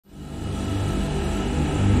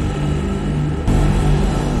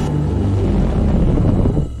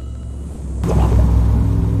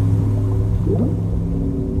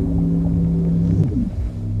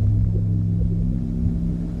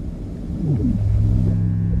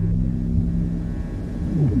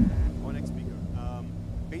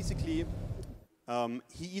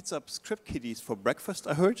He eats up script kiddies for breakfast,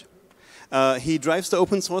 I heard. He drives the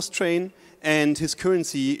open source train, and his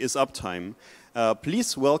currency is uptime.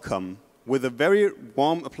 Please welcome, with a very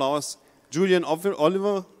warm applause, Julian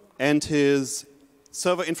Oliver and his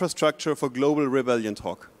server infrastructure for global rebellion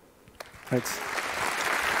talk. Thanks.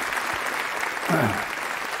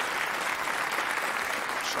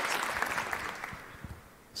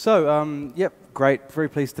 So, yep, great. Very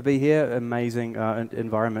pleased to be here. Amazing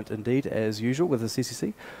environment indeed, as usual, with the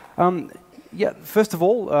CCC. Yeah, first of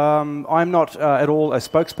all, I'm not at all a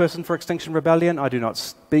spokesperson for Extinction Rebellion. I do not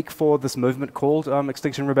speak for this movement called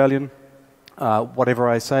Extinction Rebellion. Whatever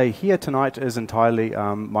I say here tonight is entirely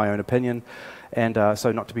my own opinion, and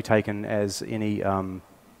so not to be taken as any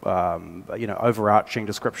overarching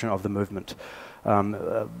description of the movement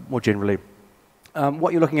more generally.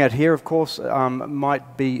 What you're looking at here, of course, might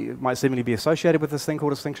seemingly be associated with this thing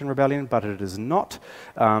called Extinction Rebellion, but it is not.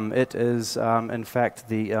 It is, in fact,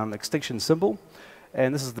 the extinction symbol.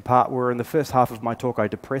 And this is the part where in the first half of my talk I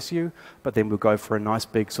depress you, but then we'll go for a nice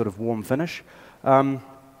big sort of warm finish. The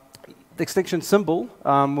extinction symbol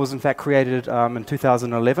was in fact created in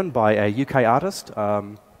 2011 by a UK artist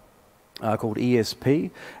called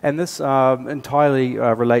ESP. And this entirely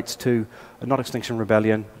relates to not Extinction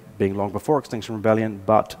Rebellion, being long before Extinction Rebellion,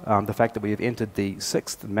 but the fact that we have entered the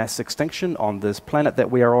 6th mass extinction on this planet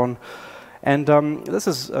that we are on. And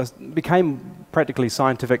this became practically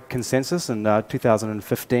scientific consensus in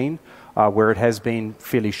 2015, where it has been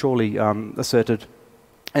fairly surely asserted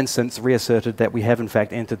and since reasserted that we have in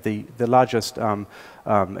fact entered the largest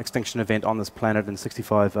extinction event on this planet in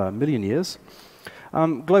 65 million years.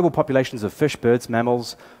 Global populations of fish, birds,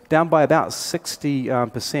 mammals, down by about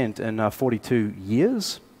 60% in 42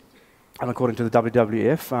 years. According to the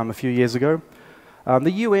WWF a few years ago.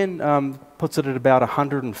 The UN puts it at about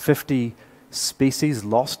 150 species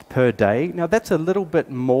lost per day. Now that's a little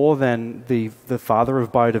bit more than the father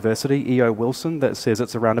of biodiversity, E.O. Wilson, that says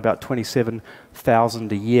it's around about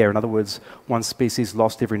 27,000 a year. In other words, one species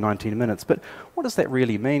lost every 19 minutes. But what does that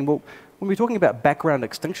really mean? Well, when we're talking about background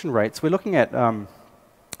extinction rates, we're looking at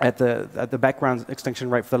the background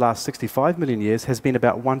extinction rate for the last 65 million years has been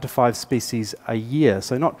about 1 to 5 species a year.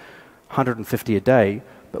 So not 150 a day,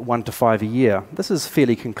 but 1 to 5 a year. This is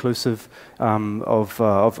fairly conclusive of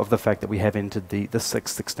the fact that we have entered the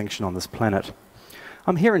 6th extinction on this planet.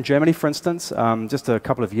 Here in Germany, for instance, just a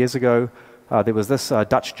couple of years ago, there was this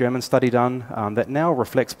Dutch-German study done that now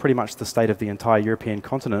reflects pretty much the state of the entire European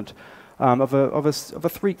continent, of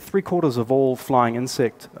three-quarters of all flying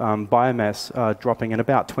insect biomass dropping in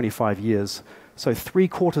about 25 years. So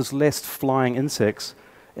 3/4 less flying insects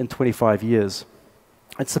in 25 years.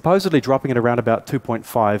 It's supposedly dropping at around about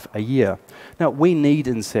 2.5 a year. Now, we need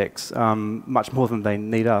insects much more than they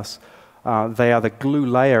need us. They are the glue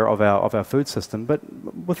layer of our food system, but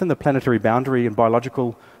within the planetary boundary and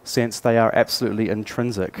biological sense, they are absolutely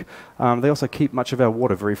intrinsic. They also keep much of our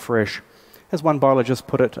water very fresh. As one biologist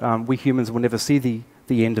put it, we humans will never see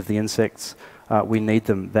the end of the insects. We need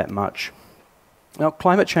them that much. Now,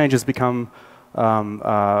 climate change has become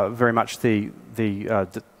very much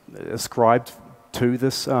ascribed to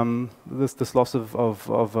this loss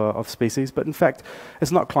of species, but in fact,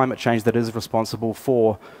 it's not climate change that is responsible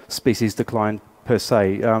for species decline per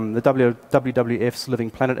se. The WWF's Living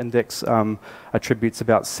Planet Index attributes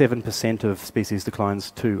about 7% of species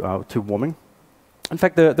declines to warming. In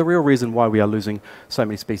fact, the real reason why we are losing so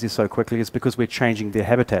many species so quickly is because we're changing their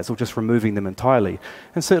habitats or just removing them entirely.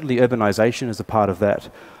 And certainly urbanization is a part of that,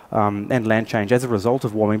 and land change as a result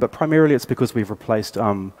of warming, but primarily it's because we've replaced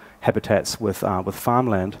habitats with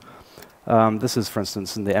farmland. This is, for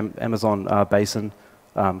instance, in the Amazon basin,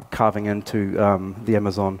 carving into the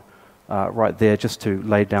Amazon right there just to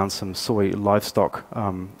lay down some soy livestock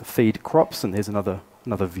feed crops, and there's another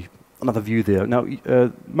view there. Now,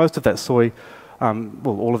 most of that soy,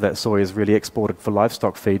 all of that soy is really exported for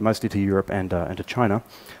livestock feed, mostly to Europe and to China.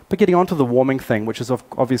 But getting onto the warming thing, which is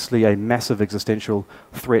obviously a massive existential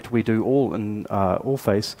threat we do all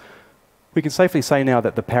face, we can safely say now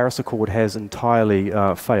that the Paris Accord has entirely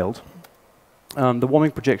failed. The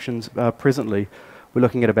warming projections presently, we're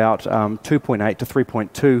looking at about 2.8 to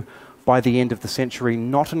 3.2 by the end of the century,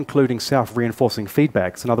 not including self-reinforcing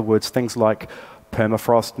feedbacks. In other words, things like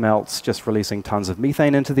permafrost melts, just releasing tons of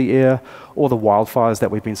methane into the air, or the wildfires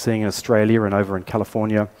that we've been seeing in Australia and over in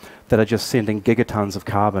California that are just sending gigatons of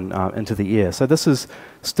carbon into the air. So this is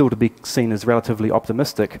still to be seen as relatively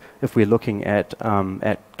optimistic if we're looking at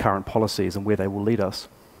current policies and where they will lead us.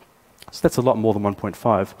 So that's a lot more than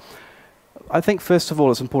 1.5. I think, first of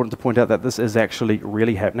all, it's important to point out that this is actually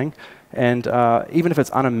really happening. And even if it's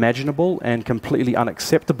unimaginable and completely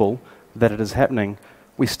unacceptable that it is happening,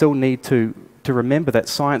 we still need to remember that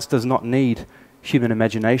science does not need human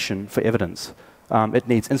imagination for evidence. It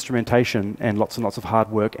needs instrumentation and lots of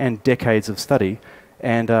hard work and decades of study,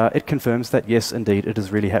 and it confirms that, yes, indeed, it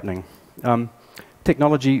is really happening.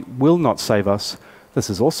 Technology will not save us. This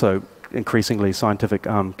is also increasingly scientific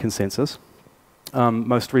consensus.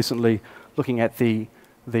 Most recently, looking at the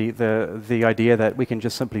idea that we can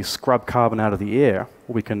just simply scrub carbon out of the air,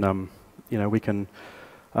 or we can,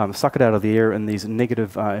 suck it out of the air in these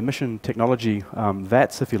negative emission technology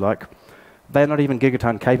vats, if you like. They're not even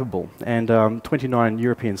gigaton capable, and 29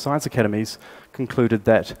 European science academies concluded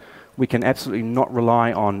that we can absolutely not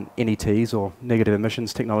rely on NETs or negative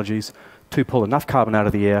emissions technologies to pull enough carbon out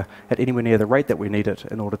of the air at anywhere near the rate that we need it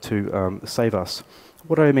in order to save us.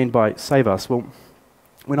 What do I mean by save us? Well,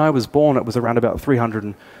 when I was born, it was around about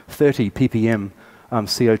 330 ppm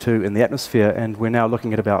CO2 in the atmosphere, and we're now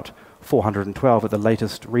looking at about 412 at the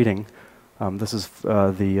latest reading. This is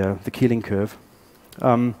the Keeling curve.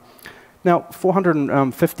 Now,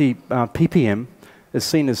 450 ppm is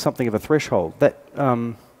seen as something of a threshold.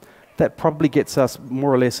 That probably gets us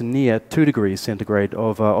more or less near 2 degrees centigrade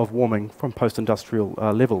of warming from post-industrial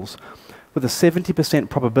levels, with a 70%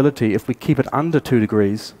 probability if we keep it under 2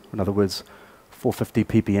 degrees, in other words, 450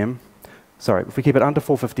 ppm. Sorry, if we keep it under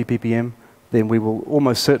 450 ppm, then we will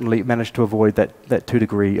almost certainly manage to avoid that 2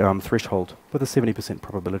 degree threshold with a 70%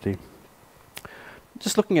 probability.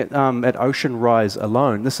 Just looking at ocean rise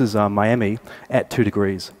alone, this is Miami at 2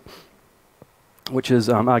 degrees, which is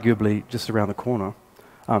arguably just around the corner.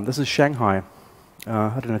 This is Shanghai.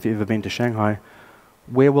 I don't know if you've ever been to Shanghai.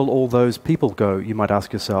 Where will all those people go, you might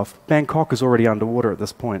ask yourself? Bangkok is already underwater at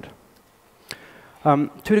this point. 2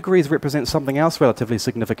 degrees represents something else relatively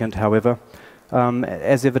significant, however,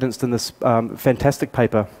 as evidenced in this fantastic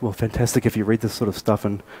paper. Well, fantastic if you read this sort of stuff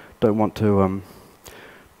and don't want to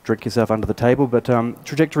drink yourself under the table, but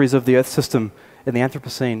trajectories of the Earth system in the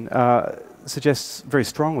Anthropocene suggests very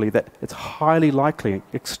strongly that it's highly likely,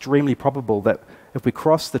 extremely probable, that if we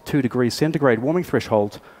cross the 2 degrees centigrade warming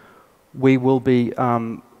threshold, we will be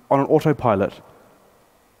on an autopilot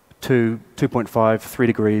to 2.5, 3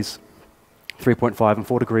 degrees, 3.5 and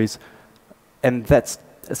 4 degrees, and that's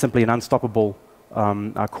simply an unstoppable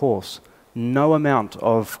course. No amount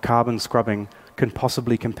of carbon scrubbing can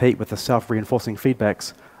possibly compete with the self-reinforcing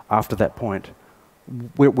feedbacks after that point.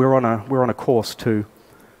 We're on a course to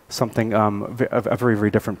something a very,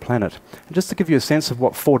 very different planet. And just to give you a sense of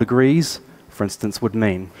what 4 degrees, for instance, would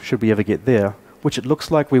mean, should we ever get there, which it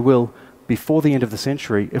looks like we will before the end of the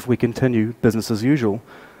century if we continue business as usual.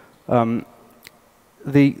 The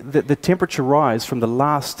temperature rise from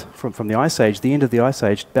the Ice Age, the end of the Ice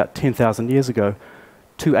Age, about 10,000 years ago,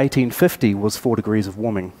 to 1850 was 4 degrees of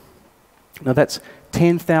warming. Now that's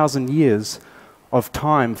 10,000 years of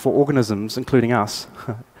time for organisms, including us,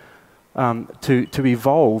 to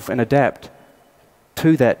evolve and adapt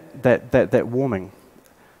to that warming.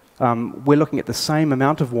 We're looking at the same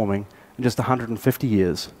amount of warming in just 150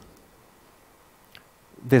 years.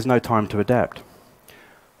 There's no time to adapt.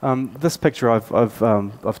 This picture I've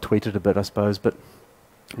tweeted a bit, I suppose, but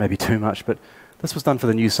maybe too much. But this was done for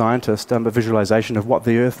the New Scientist, a visualization of what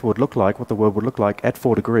the Earth would look like, what the world would look like at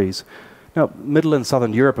 4 degrees. Now, Middle and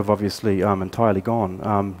Southern Europe have obviously entirely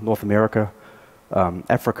gone. North America,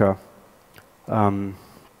 Africa,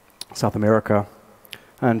 South America,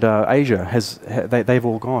 and Asia they've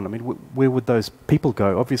all gone. I mean, where would those people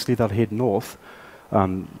go? Obviously, they'll head north.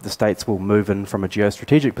 The States will move in from a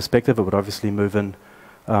geostrategic perspective. It would obviously move in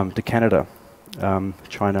to Canada,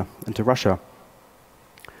 China, and to Russia.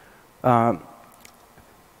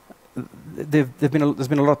 There's been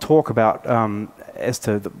a lot of talk about as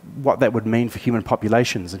to what that would mean for human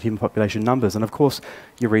populations and human population numbers. And of course,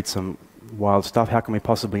 you read some wild stuff. How can we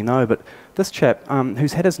possibly know? But this chap,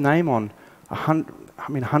 who's had his name on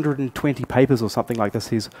 120 papers or something like this,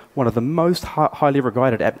 he's one of the most highly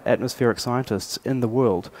regarded atmospheric scientists in the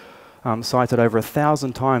world, cited over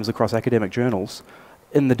 1,000 times across academic journals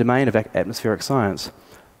in the domain of atmospheric science,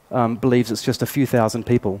 believes it's just a few thousand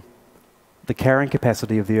people. The carrying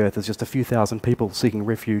capacity of the Earth is just a few thousand people seeking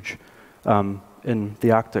refuge in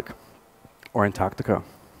the Arctic or Antarctica.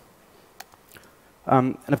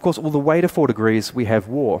 And of course, all the way to 4 degrees, we have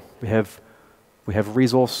war. We have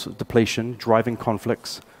resource depletion, driving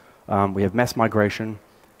conflicts. We have mass migration.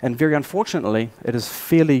 And very unfortunately, it is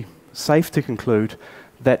fairly safe to conclude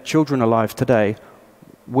that children alive today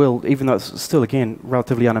will, even though it's still, again,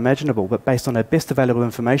 relatively unimaginable, but based on our best available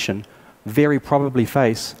information, very probably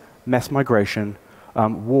face mass migration,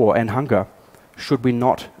 war, and hunger, should we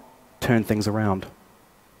not turn things around.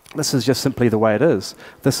 This is just simply the way it is.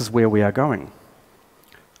 This is where we are going.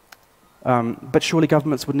 But surely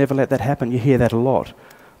governments would never let that happen. You hear that a lot.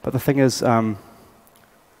 But the thing is,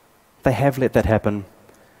 they have let that happen,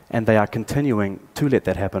 and they are continuing to let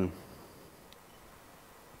that happen.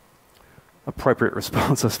 Appropriate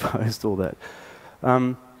response, I suppose, to all that.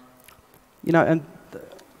 You know, and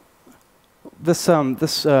this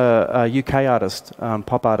UK artist,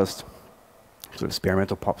 pop artist, sort of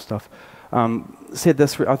experimental pop stuff, said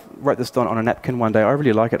this. I wrote this down on a napkin one day. I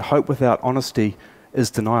really like it. Hope without honesty is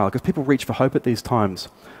denial, because people reach for hope at these times.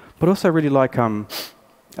 But also really like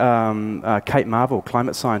Kate Marvel,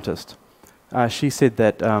 climate scientist. She said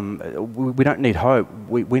that we don't need hope.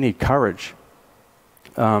 We need courage.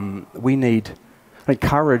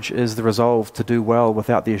 Courage is the resolve to do well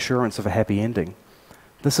without the assurance of a happy ending.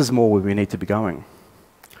 This is more where we need to be going.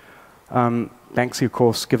 Banksy, of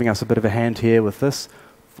course, giving us a bit of a hand here with this.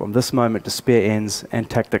 From this moment, despair ends and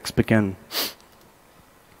tactics begin.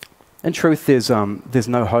 In truth, there's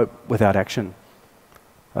no hope without action.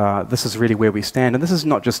 This is really where we stand. And this is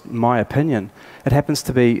not just my opinion. It happens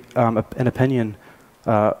to be an opinion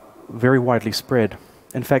very widely spread.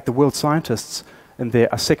 In fact, the world scientists, in their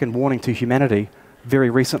A Second Warning to Humanity,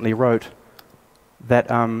 very recently wrote that,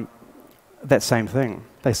 that same thing.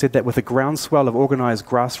 They said that with a groundswell of organized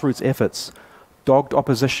grassroots efforts, dogged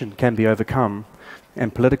opposition can be overcome,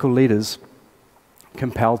 and political leaders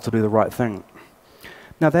compelled to do the right thing.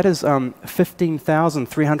 Now that is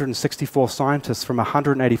 15,364 scientists from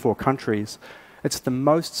 184 countries. It's the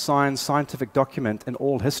most signed scientific document in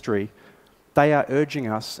all history. They are urging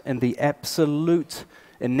us in the absolute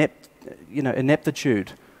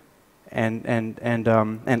ineptitude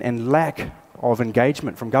and lack of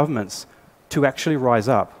engagement from governments to actually rise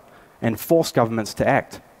up and force governments to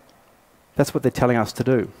act. That's what they're telling us to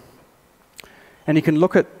do. And you can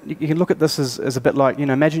look at this as a bit like,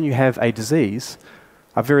 imagine you have a disease,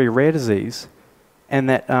 a very rare disease, and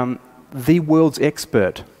that the world's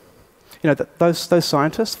expert, those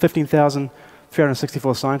scientists,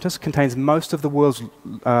 15,364 scientists, contains most of the world's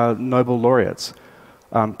Nobel laureates.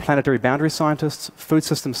 Planetary boundary scientists, food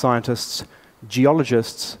system scientists,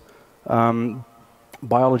 geologists,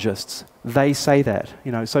 biologists. They say that.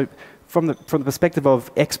 So from the perspective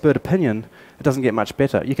of expert opinion, it doesn't get much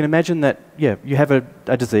better. You can imagine that, you have a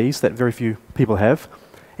disease that very few people have,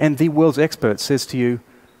 and the world's expert says to you,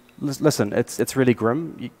 listen, it's really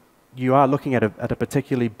grim. You are looking at a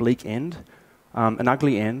particularly bleak end, an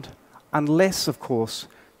ugly end, unless, of course,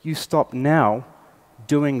 you stop now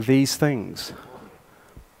doing these things.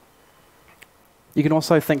 You can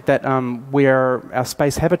also think that our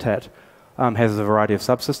space habitat has a variety of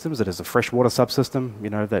subsystems. It has a freshwater subsystem,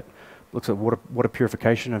 that looks at water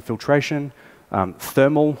purification and filtration,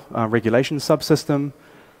 thermal regulation subsystem.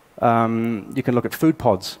 You can look at food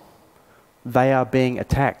pods. They are being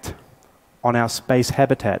attacked on our space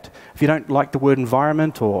habitat. If you don't like the word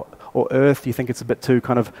environment or Earth, you think it's a bit too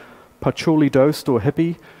kind of patchouli dosed or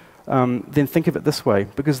hippie, then think of it this way,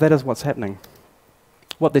 because that is what's happening.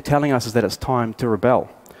 What they're telling us is that it's time to rebel.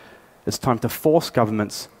 It's time to force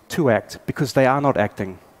governments to act because they are not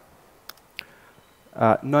acting.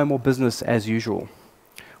 No more business as usual.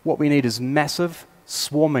 What we need is massive,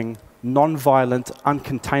 swarming, non-violent,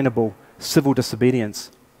 uncontainable civil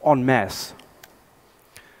disobedience en masse.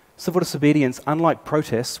 Civil disobedience, unlike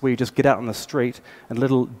protests where you just get out on the street and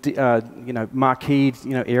little marquee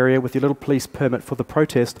area with your little police permit for the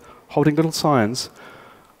protest, holding little signs,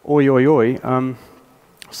 oi, oi, oi,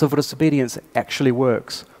 civil disobedience actually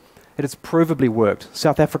works. It has provably worked.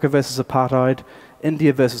 South Africa versus apartheid,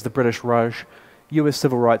 India versus the British Raj, US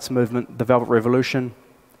civil rights movement, the Velvet Revolution.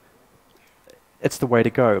 It's the way to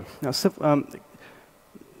go. Now,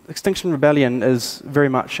 Extinction Rebellion is very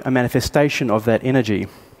much a manifestation of that energy.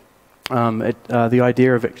 The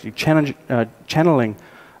idea of actually channeling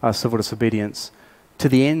civil disobedience to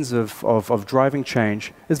the ends of driving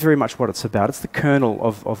change is very much what it's about. It's the kernel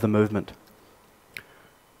of the movement.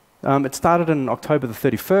 It started on October the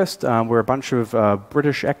 31st, where a bunch of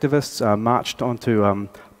British activists marched onto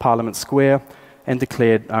Parliament Square and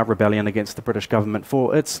declared rebellion against the British government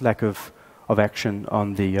for its lack of action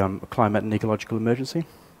on the climate and ecological emergency.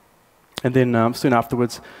 And then soon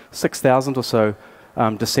afterwards, 6,000 or so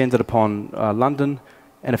descended upon London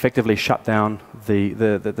and effectively shut down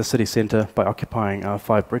the city centre by occupying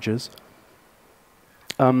 5 bridges.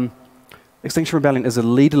 Extinction Rebellion is a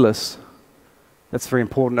leaderless. That's very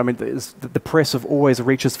important. I mean, the press of always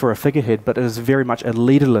reaches for a figurehead, but it is very much a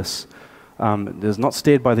leaderless. It is not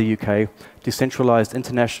steered by the UK, decentralised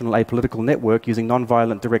international apolitical network using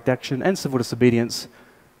non-violent direct action and civil disobedience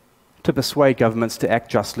to persuade governments to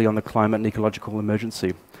act justly on the climate and ecological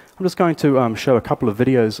emergency. I'm just going to show a couple of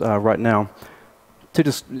videos right now to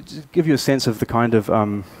just give you a sense of the kind of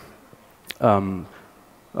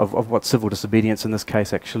what civil disobedience in this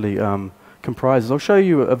case actually comprises, I'll show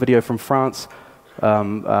you a video from France,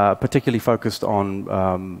 particularly focused on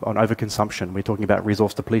overconsumption. We're talking about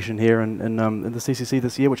resource depletion here in the CCC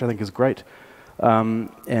this year, which I think is great.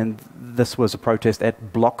 And this was a protest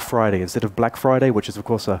at Block Friday instead of Black Friday, which is, of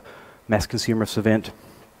course, a mass consumerist event.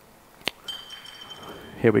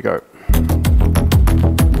 Here we go.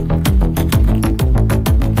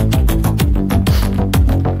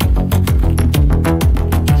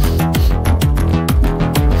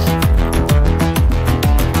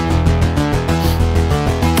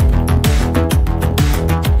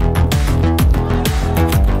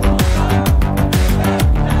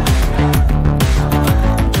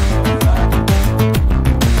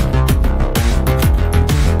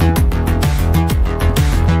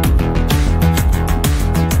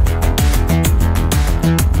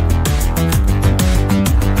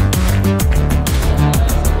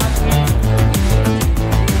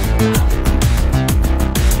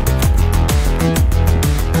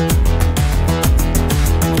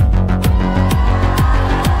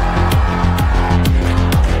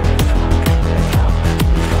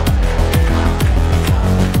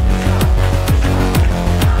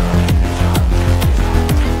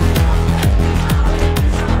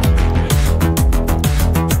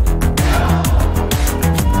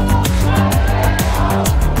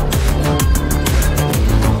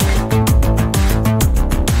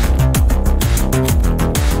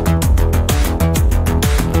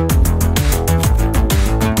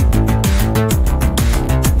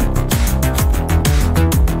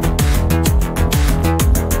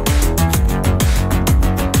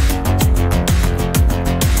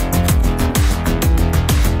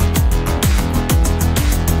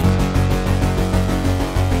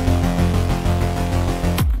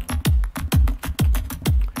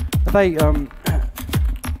 They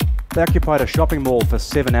occupied a shopping mall for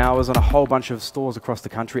 7 hours and a whole bunch of stores across the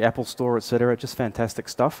country, Apple Store, etc. Just fantastic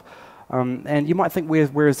stuff. And you might think,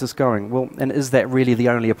 where is this going? Well, and is that really the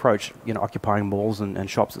only approach? You know, occupying malls and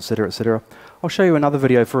shops, etc., etc. I'll show you another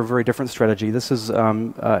video for a very different strategy. This is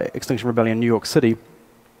Extinction Rebellion, New York City,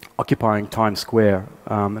 occupying Times Square.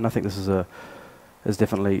 And I think this is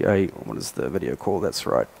definitely a, what is the video called? That's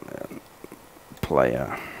right,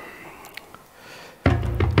 player.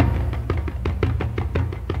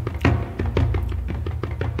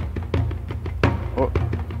 Oh.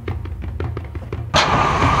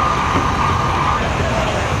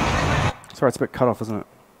 Sorry, it's a bit cut off, isn't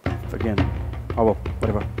it? Again. Oh well,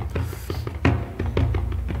 whatever.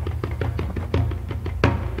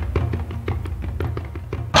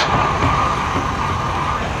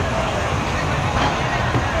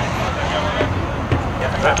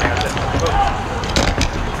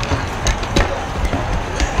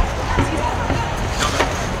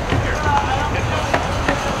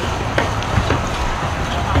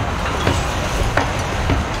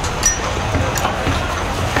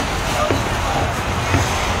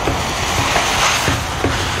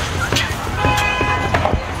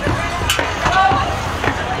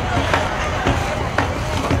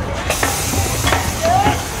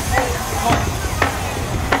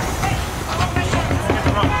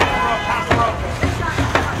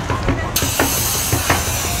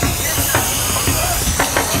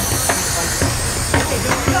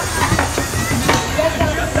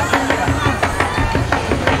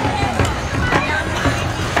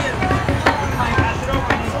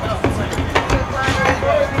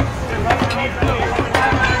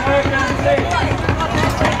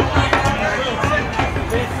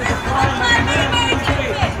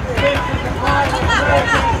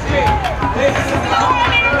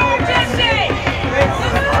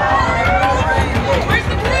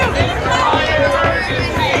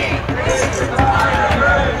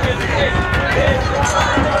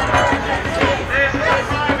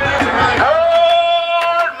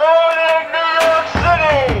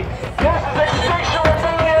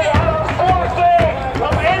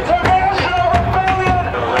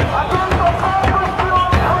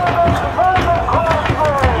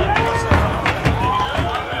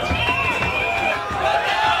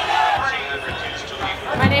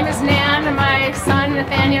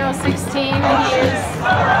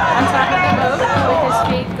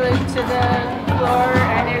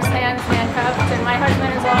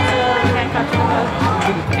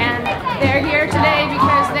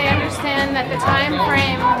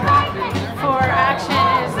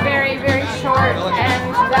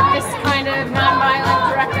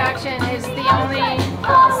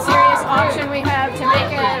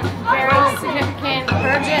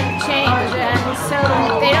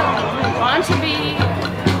 want to be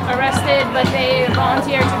arrested, but they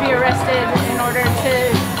volunteer to be arrested in order to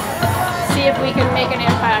see if we can make an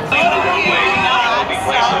impact.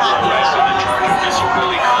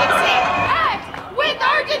 Act with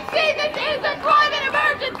urgency! This is a climate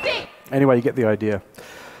emergency! Anyway, you get the idea.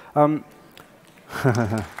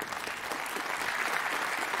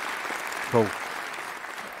 Cool.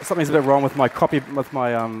 Something's a bit wrong with my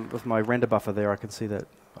with my render buffer there. I can see that.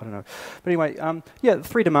 I don't know. But anyway, yeah,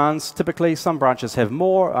 3 demands typically. Some branches have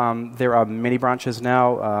more. There are many branches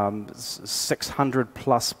now, 600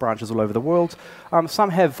 plus branches all over the world. Some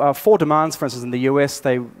have 4 demands. For instance, in the US,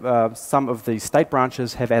 some of the state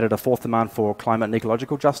branches have added a 4th demand for climate and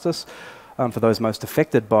ecological justice for those most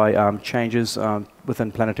affected by changes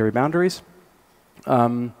within planetary boundaries.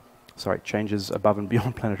 Sorry, changes above and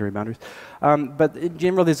beyond planetary boundaries. But in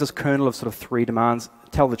general, there's this kernel of sort of 3 demands.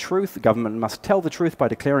 Tell the truth. The government must tell the truth by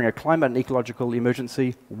declaring a climate and ecological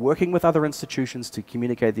emergency, working with other institutions to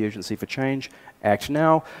communicate the urgency for change. Act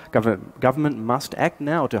now. Government must act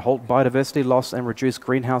now to halt biodiversity loss and reduce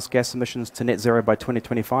greenhouse gas emissions to net zero by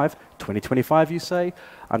 2025. 2025, you say?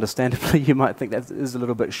 Understandably, you might think that is a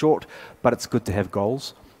little bit short, but it's good to have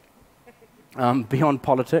goals. Beyond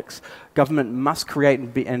politics, government must create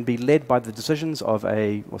and be led by the decisions of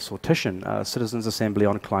a sortition, Citizens' Assembly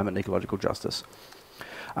on Climate and Ecological Justice.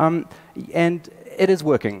 And it is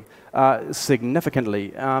working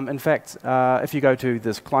significantly. In fact, if you go to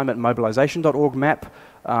this climatemobilization.org map,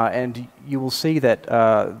 and you will see that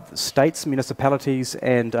states, municipalities,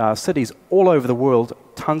 and cities all over the world,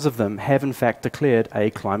 tons of them have in fact declared a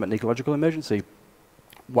climate and ecological emergency.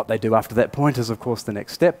 What they do after that point is, of course, the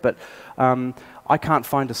next step, but I can't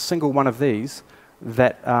find a single one of these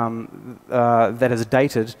that, that is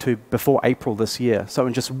dated to before April this year. So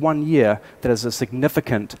in just 1 year, that is a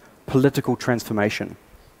significant political transformation.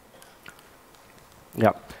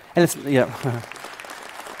 Yeah, and it's, yeah.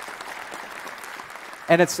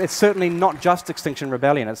 And it's certainly not just Extinction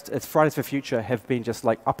Rebellion. It's Fridays for Future have been just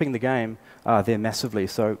like upping the game there massively,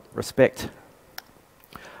 so respect.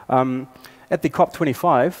 At the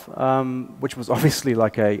COP25, which was obviously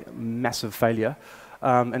like a massive failure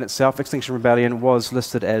in itself, Extinction Rebellion was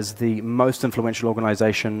listed as the most influential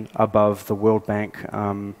organization above the World Bank,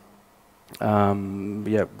 yeah,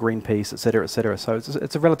 Greenpeace, et cetera, et cetera. So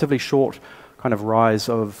it's a relatively short kind of rise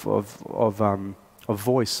of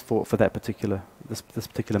voice for that particular, this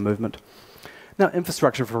particular movement. Now,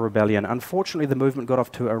 infrastructure for rebellion. Unfortunately, the movement got off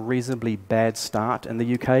to a reasonably bad start in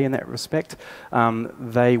the UK in that respect.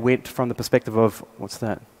 They went from the perspective of, what's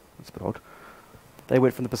that? That's a bit odd. They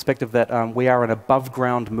went from the perspective that we are an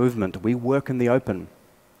above-ground movement. We work in the open.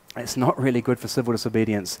 It's not really good for civil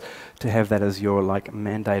disobedience to have that as your like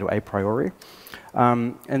mandate or a priori.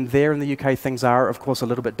 And there in the UK, things are, of course, a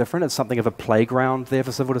little bit different. It's something of a playground there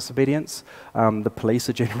for civil disobedience. The police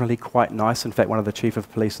are generally quite nice. In fact, one of the chief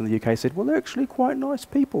of police in the UK said, well, they're actually quite nice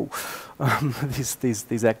people, these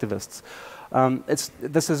activists.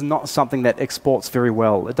 This is not something that exports very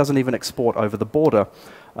well. It doesn't even export over the border,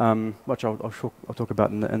 which I'll talk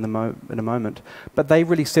about in a moment. But they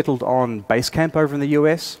really settled on Basecamp over in the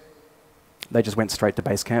US. They just went straight to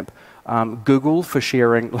Basecamp. Google for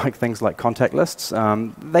sharing like things like contact lists.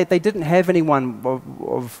 They didn't have anyone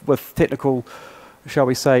with technical, shall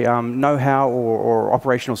we say, know-how or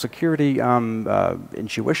operational security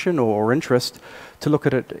intuition or interest to look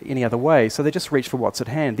at it any other way. So they just reached for what's at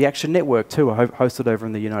hand. The Action Network, too, are hosted over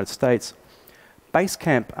in the United States.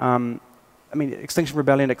 Basecamp, I mean, Extinction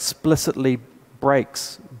Rebellion explicitly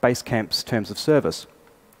breaks Basecamp's terms of service.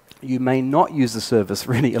 You may not use the service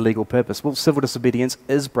for any illegal purpose. Well, civil disobedience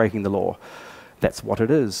is breaking the law. That's what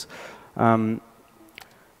it is.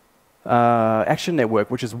 Action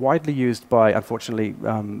Network, which is widely used by, unfortunately,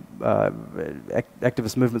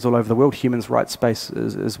 activist movements all over the world, human rights space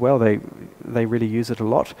as well, they really use it a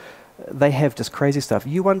lot. They have just crazy stuff.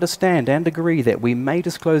 You understand and agree that we may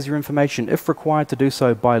disclose your information if required to do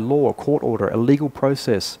so by law, court order, a legal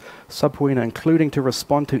process, subpoena, including to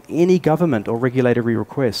respond to any government or regulatory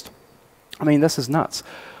request. I mean, this is nuts.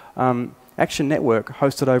 Action Network,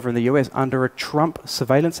 hosted over in the US under a Trump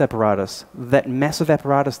surveillance apparatus, that massive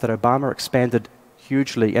apparatus that Obama expanded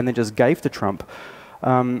hugely and then just gave to Trump.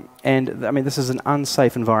 And I mean, this is an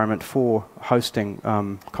unsafe environment for hosting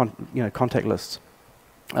contact lists.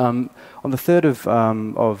 On the 3rd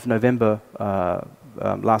of November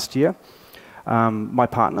last year, my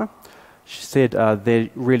partner, she said there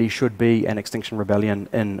really should be an Extinction Rebellion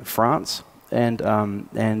in France, and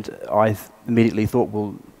I immediately thought,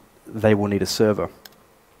 well, they will need a server.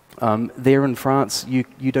 There in France, you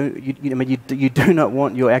do not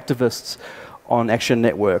want your activists on Action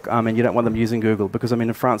Network, and you don't want them using Google, because, I mean,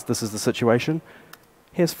 in France, this is the situation.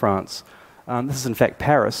 Here's France. This is, in fact,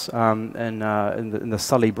 Paris, in the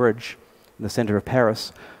Sully Bridge, in the center of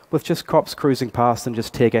Paris, with just cops cruising past and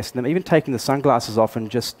just tear gassing them, even taking the sunglasses off and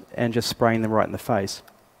just spraying them right in the face.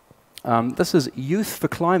 This is Youth for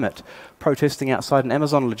Climate, protesting outside an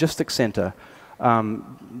Amazon logistics center,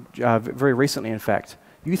 very recently, in fact.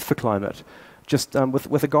 Youth for Climate, just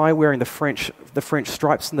with a guy wearing the French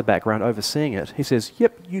stripes in the background overseeing it. He says,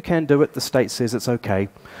 "Yep, you can do it. The state says it's okay,"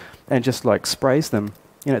 and just like sprays them.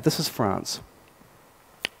 You know, this is France.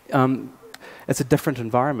 It's a different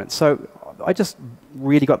environment. So I just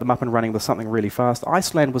really got them up and running with something really fast.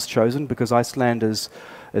 Iceland was chosen because Iceland is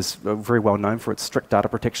very well known for its strict data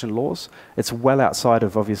protection laws. It's well outside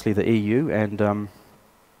of, obviously, the EU and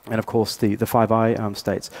of course the Five Eyes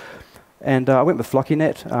states. And I went with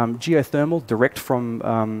FlockyNet, geothermal, direct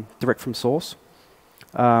from source,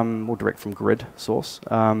 or direct from grid source.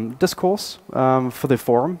 Discourse for the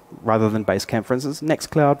forum rather than Basecamp, for instance.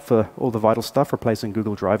 Nextcloud for all the vital stuff, replacing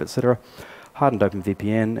Google Drive, etc. Hardened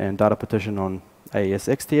OpenVPN and data partition on AES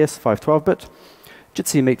XTS 512-bit.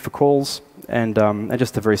 Jitsi Meet for calls, and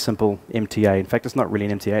just a very simple MTA. In fact, it's not really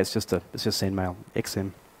an MTA; it's just SendMail,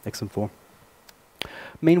 XM4.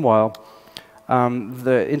 Meanwhile,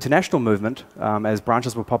 the international movement, as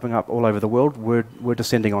branches were popping up all over the world, were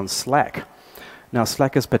descending on Slack. Now,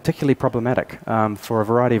 Slack is particularly problematic for a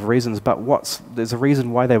variety of reasons, but there's a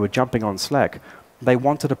reason why they were jumping on Slack. They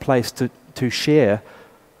wanted a place to share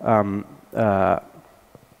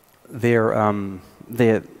their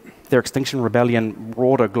Extinction Rebellion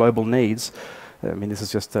broader global needs. I mean, this is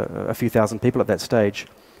just a few thousand people at that stage.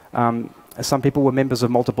 Some people were members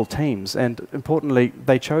of multiple teams, and importantly,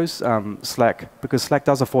 they chose Slack because Slack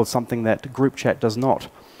does afford something that group chat does not.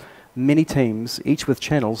 Many teams, each with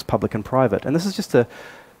channels, public and private. And this is just you'd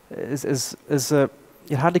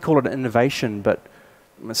hardly call it an innovation, but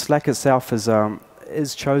Slack itself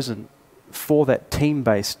is chosen for that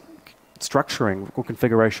team-based structuring or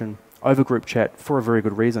configuration over group chat for a very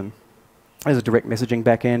good reason. There's a direct messaging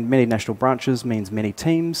backend. Many national branches means many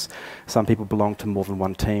teams. Some people belong to more than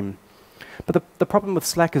one team. But the problem with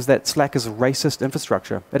Slack is that Slack is a racist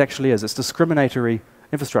infrastructure. It actually is. It's discriminatory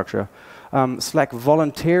infrastructure. Slack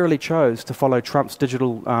voluntarily chose to follow Trump's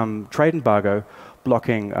digital trade embargo,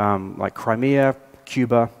 blocking like Crimea,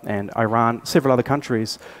 Cuba, and Iran, several other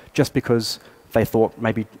countries, just because they thought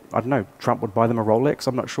maybe, I don't know, Trump would buy them a Rolex.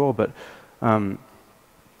 I'm not sure, but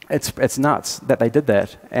it's nuts that they did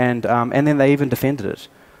that. And then they even defended it,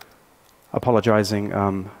 apologizing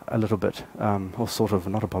a little bit, or sort of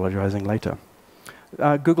not apologizing later.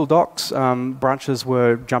 Google Docs, branches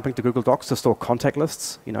were jumping to Google Docs to store contact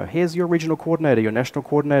lists. You know, here's your regional coordinator, your national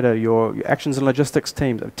coordinator, your actions and logistics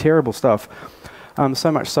teams. Terrible stuff.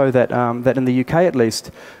 So much so that that in the UK, at least,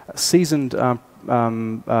 a seasoned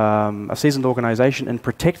organisation in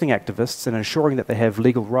protecting activists and ensuring that they have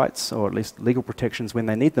legal rights, or at least legal protections when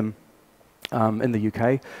they need them, in the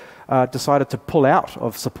UK, decided to pull out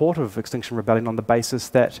of support of Extinction Rebellion on the basis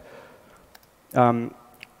that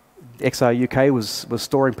XR UK was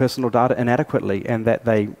storing personal data inadequately, and that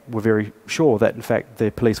they were very sure that, in fact,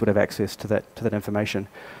 the police would have access to that information.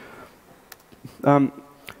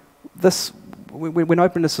 When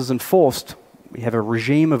openness is enforced, we have a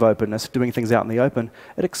regime of openness, doing things out in the open.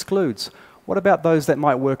 It excludes. What about those that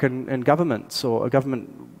might work in governments or government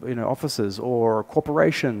offices or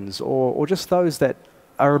corporations, or just those that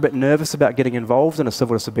are a bit nervous about getting involved in a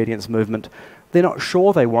civil disobedience movement? They're not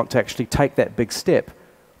sure they want to actually take that big step.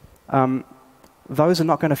 Those are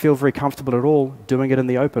not going to feel very comfortable at all doing it in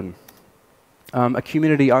the open. A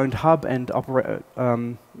community-owned hub and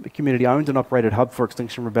community-owned and operated hub for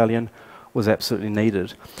Extinction Rebellion was absolutely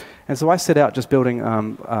needed. And so I set out just building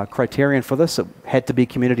a criterion for this. It had to be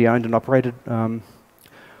community-owned and operated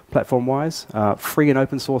platform-wise, free and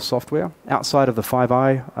open-source software outside of the Five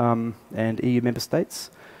Eyes and EU member states.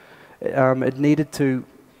 It needed to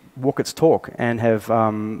walk its talk and have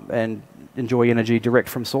and enjoy energy direct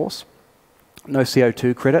from source. No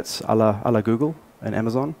CO2 credits, a la Google and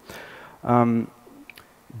Amazon.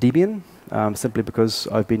 Debian, simply because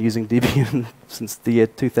I've been using Debian since the year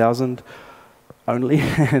 2000 only,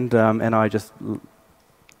 and I just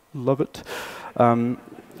love it.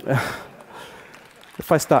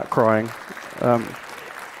 If I start crying,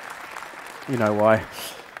 you know why.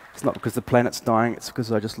 It's not because the planet's dying, it's because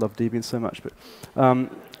I just love Debian so much. But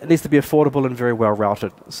it needs to be affordable and very well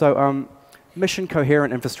routed. So mission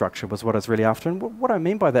coherent infrastructure was what I was really after. And what I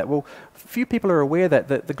mean by that, well, few people are aware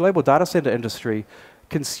that the global data center industry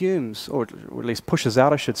consumes, or at least pushes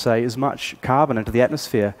out, I should say, as much carbon into the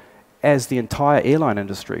atmosphere as the entire airline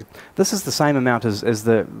industry. This is the same amount as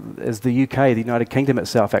the UK, the United Kingdom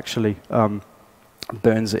itself, actually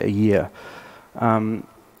burns a year.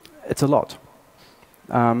 It's a lot.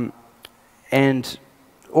 And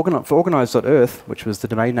for organize.earth, which was the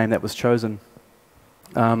domain name that was chosen,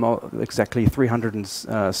 exactly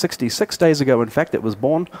 366 days ago, in fact, it was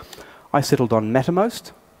born, I settled on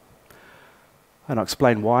Mattermost, and I'll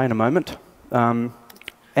explain why in a moment. And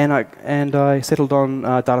I settled on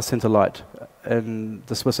Data Center Lite in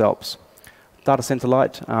the Swiss Alps. Data Center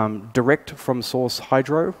Lite, direct from source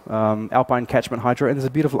hydro, alpine catchment hydro, and there's a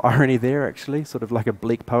beautiful irony there, actually, sort of like a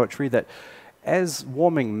bleak poetry, that as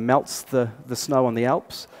warming melts the snow on the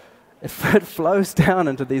Alps, it flows down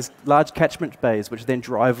into these large catchment bays, which then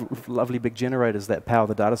drive lovely big generators that power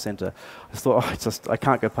the data center. I just thought, I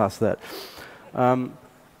can't go past that.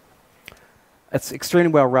 It's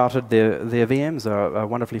extremely well routed. Their VMs are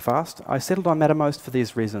wonderfully fast. I settled on Mattermost for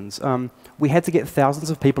these reasons. We had to get thousands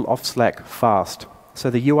of people off Slack fast. So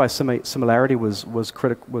the UI similarity was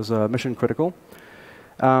mission critical.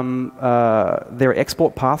 There are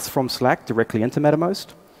export paths from Slack directly into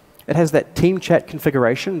Mattermost. It has that team chat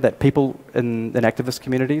configuration that people in activist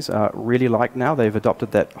communities really like now. They've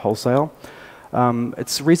adopted that wholesale.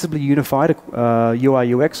 It's reasonably unified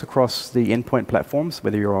UI UX across the endpoint platforms,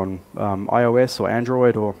 whether you're on iOS or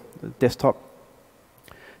Android or desktop.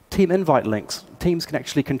 Team invite links. Teams can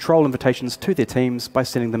actually control invitations to their teams by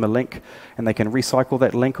sending them a link, and they can recycle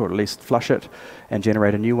that link or at least flush it and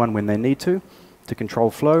generate a new one when they need to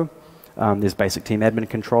control flow. There's basic team admin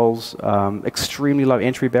controls, extremely low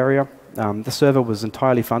entry barrier. The server was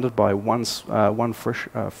entirely funded by one French,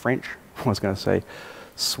 I was going to say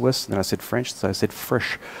Swiss, and then I said French, so I said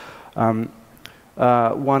Frisch. One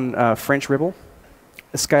French rebel.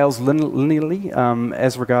 It scales linearly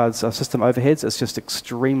as regards system overheads. It's just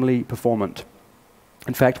extremely performant.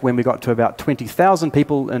 In fact, when we got to about 20,000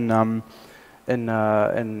 people in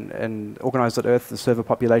organize.earth, the server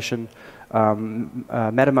population,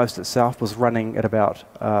 Mattermost itself was running at about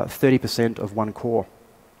 30% of one core.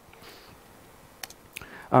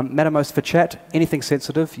 Mattermost for chat, anything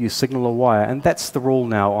sensitive, use Signal or Wire, and that's the rule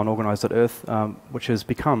now on organize.earth, which has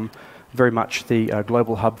become very much the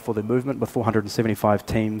global hub for the movement with 475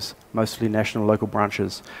 teams, mostly national and local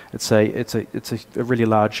branches. It's a really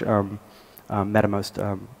large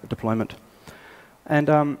Mattermost deployment.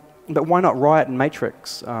 And but why not Riot and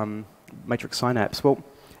Matrix, Matrix Synapse? Well,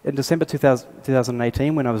 in December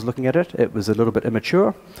 2018, when I was looking at it, it was a little bit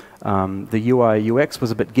immature. The UI UX was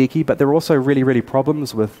a bit geeky, but there were also really real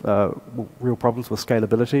problems with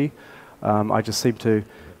scalability. I just seemed to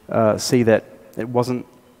see that it wasn't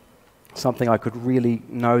something I could really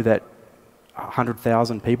know that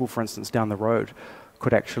 100,000 people, for instance, down the road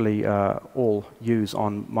could actually all use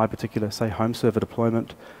on my particular, say, home server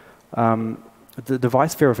deployment. The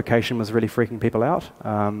device verification was really freaking people out.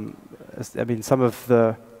 I mean, some of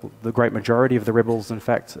the great majority of the rebels, in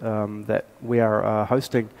fact, that we are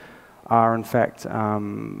hosting are, in fact,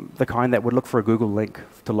 the kind that would look for a Google link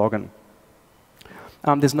to log in.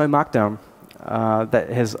 There's no markdown. That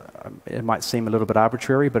has, it might seem a little bit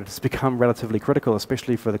arbitrary, but it's become relatively critical,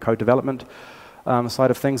 especially for the code development side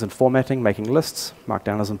of things and formatting, making lists.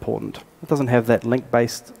 Markdown is important. It doesn't have that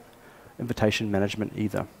link-based invitation management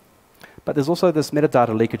either. But there's also this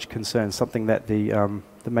metadata leakage concern, something that the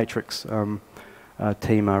Matrix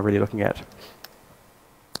team are really looking at.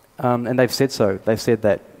 And they've said so. They've said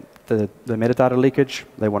that the metadata leakage,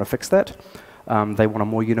 they want to fix that. They want a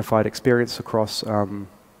more unified experience across the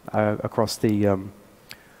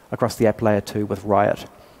app layer 2 with Riot.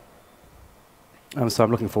 So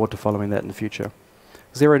I'm looking forward to following that in the future.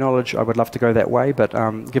 Zero knowledge, I would love to go that way, but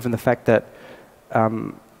given the fact that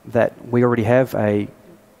that we already have a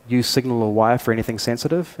use Signal or Wire for anything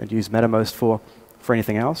sensitive, and use Mattermost for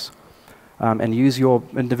anything else, and use your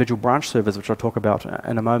individual branch servers, which I'll talk about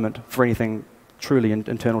in a moment, for anything truly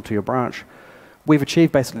internal to your branch, we've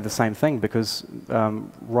achieved basically the same thing, because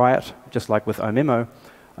Riot, just like with OMemo,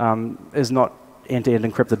 is not end-to-end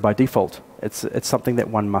encrypted by default. It's something that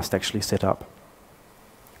one must actually set up.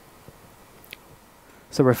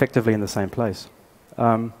 So we're effectively in the same place.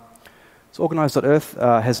 So organize.earth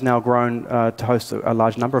has now grown to host a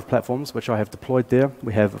large number of platforms, which I have deployed there.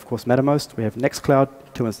 We have, of course, Mattermost. We have Nextcloud,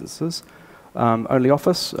 2 instances.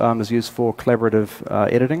 OnlyOffice is used for collaborative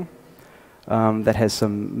editing. That has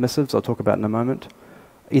some missives I'll talk about in a moment.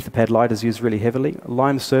 Etherpad Lite is used really heavily.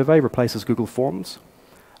 Lime Survey replaces Google Forms.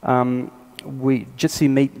 Jitsi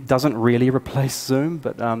Meet doesn't really replace Zoom,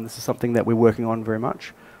 but this is something that we're working on very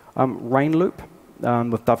much. Rainloop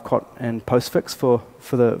with Dovecot and Postfix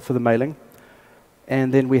for the mailing.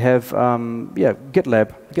 And then we have,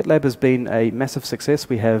 GitLab. GitLab has been a massive success.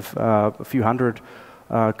 We have a few hundred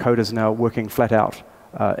coders now working flat out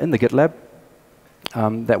in the GitLab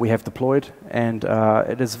that we have deployed. And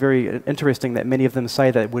it is very interesting that many of them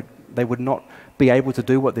say that they would not be able to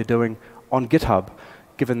do what they're doing on GitHub,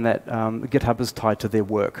 given that GitHub is tied to their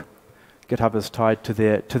work. GitHub is tied to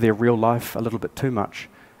their real life a little bit too much.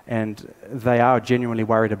 And they are genuinely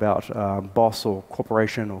worried about boss or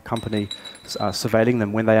corporation or company surveilling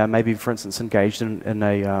them when they are maybe, for instance, engaged in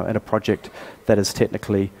a project that is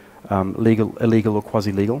technically illegal or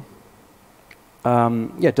quasi-legal.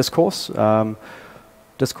 Discourse.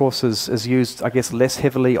 Discourse is used, I guess, less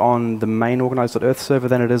heavily on the main organized.earth server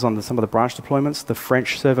than it is on some of the branch deployments. The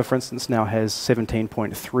French server, for instance, now has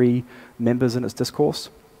 17.3 members in its discourse.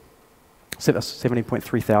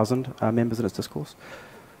 17.3 thousand members in its discourse.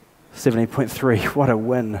 17.3, what a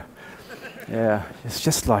win. Yeah, it's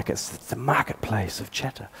just like it's the marketplace of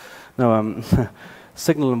chatter. No,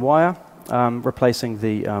 Signal and Wire, replacing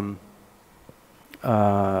the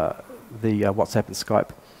WhatsApp and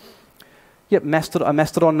Skype. Yep, a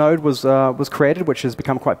Mastodon node was created, which has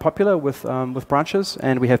become quite popular with branches,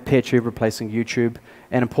 and we have PeerTube replacing YouTube.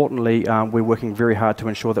 And importantly, we're working very hard to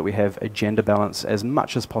ensure that we have a gender balance as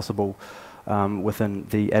much as possible within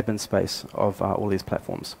the admin space of all these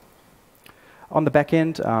platforms. On the back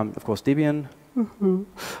end, of course, Debian,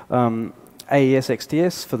 AES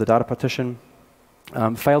XTS for the data partition,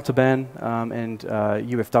 failed to ban, and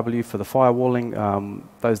UFW for the firewalling.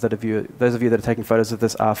 Those of you that are taking photos of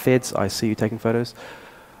this are feds. I see you taking photos.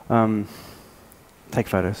 Take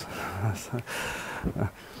photos.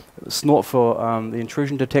 Snort for the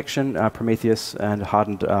intrusion detection, Prometheus, and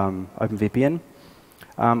hardened OpenVPN.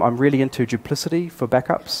 I'm really into Duplicity for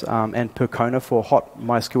backups and Percona for hot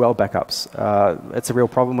MySQL backups. It's a real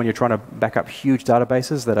problem when you're trying to back up huge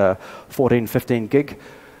databases that are 14, 15 gig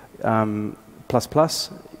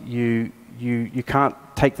plus. You can't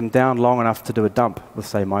take them down long enough to do a dump with,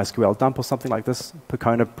 say, MySQL dump or something like this.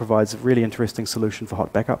 Percona provides a really interesting solution for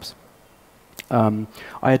hot backups.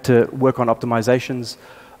 I had to work on optimizations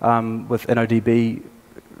with NODB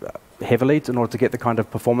heavily in order to get the kind of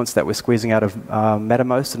performance that we're squeezing out of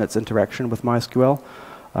Mattermost and its interaction with MySQL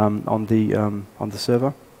on the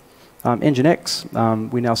server.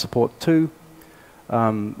 Nginx, we now support 2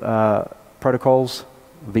 protocols,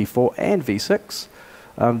 v4 and v6.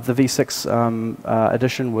 The v6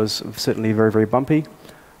 edition was certainly very, very bumpy,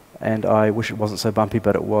 and I wish it wasn't so bumpy,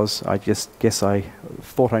 but it was. I just guess I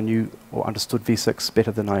thought I knew or understood v6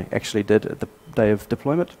 better than I actually did at the day of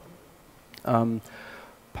deployment.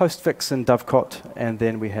 Postfix and Dovecot, and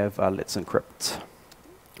then we have Let's Encrypt.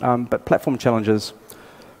 But platform challenges.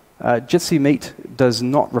 Jitsi Meet does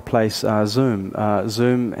not replace Zoom.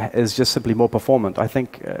 Zoom is just simply more performant. I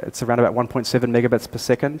think it's around about 1.7 megabits per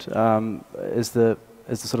second is the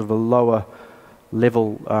sort of a lower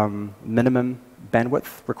level minimum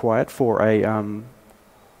bandwidth required for a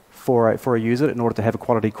user in order to have a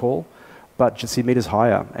quality call. But Jitsi Meet is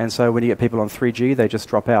higher, and so when you get people on 3G, they just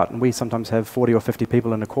drop out. And we sometimes have 40 or 50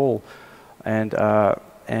 people in a call, and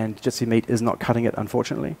Jitsi Meet is not cutting it,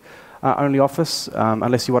 unfortunately. Only Office,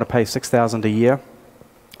 unless you want to pay $6,000 a year,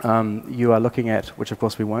 you are looking at, which of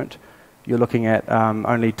course we won't, you're looking at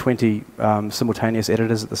only 20 simultaneous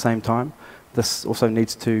editors at the same time. This also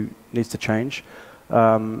needs to change.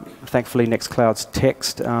 Thankfully, Nextcloud's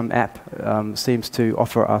text app seems to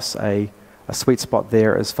offer us a sweet spot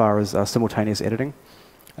there as far as simultaneous editing.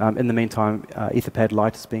 In the meantime, Etherpad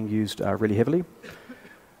Lite is being used really heavily.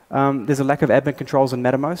 There's a lack of admin controls in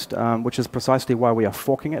Mattermost, which is precisely why we are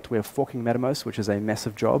forking it. We are forking Mattermost, which is a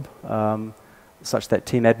massive job, such that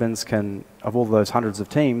team admins can, of all those hundreds of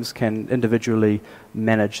teams, can individually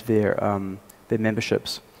manage their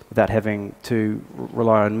memberships without having to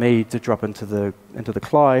rely on me to drop into the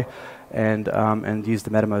CLI and use the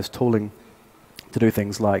Mattermost tooling to do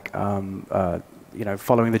things like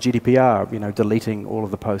following the GDPR, deleting all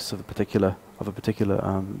of the posts of a particular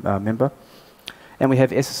member. And we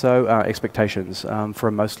have SSO expectations for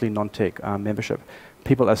a mostly non-tech membership.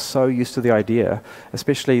 People are so used to the idea,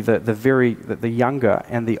 especially the younger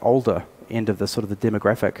and the older end of the sort of the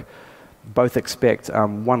demographic, both expect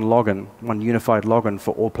one unified login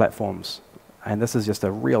for all platforms. And this is just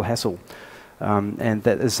a real hassle. And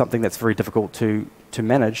that is something that's very difficult to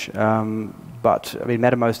manage. But I mean,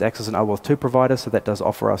 Mattermost acts as an OAuth 2 provider, so that does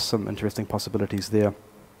offer us some interesting possibilities there.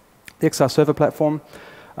 The XR server platform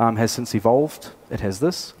has since evolved. It has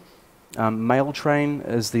this. Mailtrain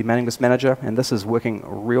is the mailing list manager, and this is working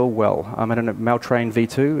real well. I don't know, Mailtrain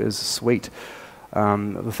v2 is sweet.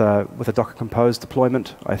 With a Docker Compose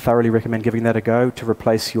deployment, I thoroughly recommend giving that a go to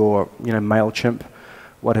replace your MailChimp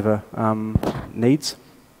whatever needs.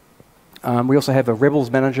 We also have a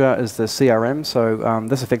Rebels manager as the CRM, so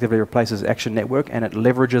this effectively replaces Action Network and it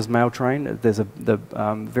leverages Mailtrain. There's the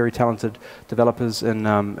very talented developers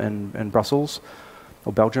in Brussels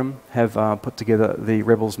or Belgium have put together the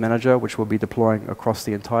Rebels manager, which will be deploying across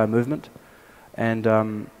the entire movement.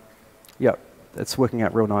 And yeah, it's working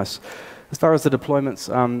out real nice. As far as the deployments,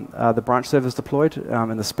 the branch servers deployed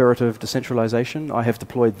in the spirit of decentralization. I have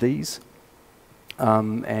deployed these,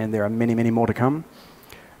 and there are many, many more to come.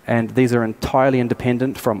 And these are entirely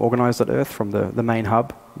independent from Organize.earth, from the main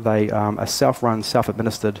hub. They are self-run,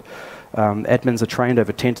 self-administered. Admins are trained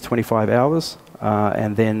over 10 to 25 hours,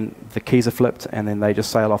 and then the keys are flipped, and then they just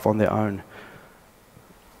sail off on their own.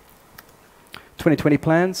 2020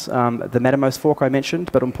 plans, the Mattermost fork I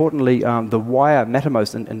mentioned, but importantly, the Wire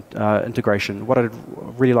Mattermost integration. What I'd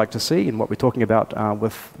really like to see, and what we're talking about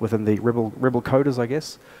within the Rebel coders, I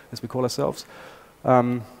guess, as we call ourselves,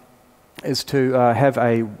 is to have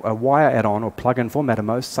a Wire add-on or plugin for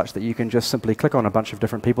Mattermost such that you can just simply click on a bunch of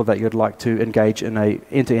different people that you'd like to engage in a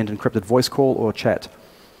end-to-end encrypted voice call or chat.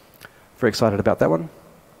 Very excited about that one.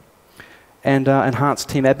 And enhanced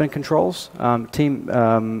team admin controls. Team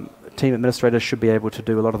administrators should be able to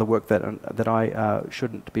do a lot of the work that I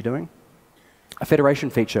shouldn't be doing. A federation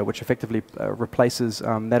feature, which effectively replaces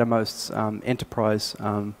Mattermost's enterprise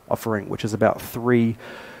offering, which is about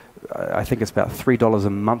I think it's about $3 a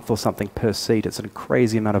month or something per seat. It's a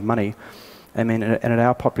crazy amount of money. I mean, and at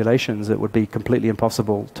our populations, it would be completely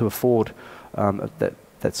impossible to afford that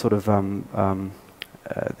sort of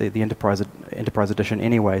the enterprise edition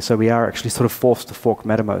anyway. So we are actually sort of forced to fork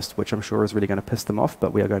Mattermost, which I'm sure is really going to piss them off,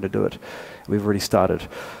 but we are going to do it. We've already started.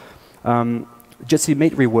 Jitsi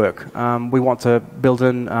Meet rework. We want to build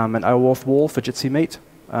in an OAuth wall for Jitsi Meet,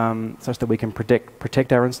 such that we can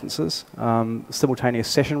protect our instances. Simultaneous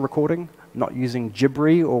session recording, not using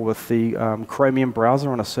Jibri or with the Chromium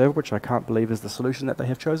browser on a server, which I can't believe is the solution that they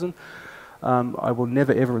have chosen. I will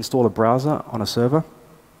never ever install a browser on a server.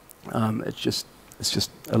 It's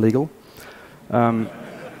just illegal, and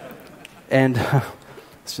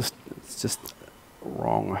it's just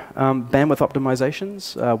wrong. Bandwidth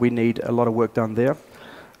optimizations. We need a lot of work done there.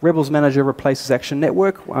 Rebels Manager replaces Action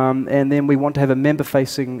Network, and then we want to have a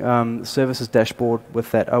member-facing services dashboard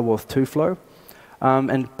with that OAuth 2 flow,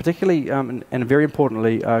 and particularly, and very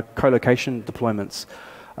importantly, co-location deployments.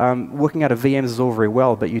 Working out of VMs is all very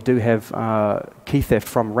well, but you do have key theft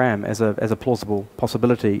from RAM as a plausible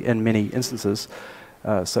possibility in many instances,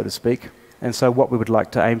 so to speak. And so what we would like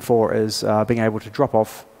to aim for is being able to drop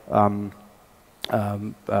off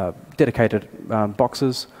dedicated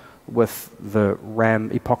boxes with the RAM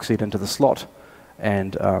epoxied into the slot,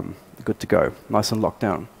 and good to go, nice and locked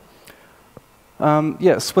down.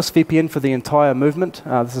 Yeah, Swiss VPN for the entire movement.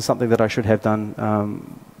 This is something that I should have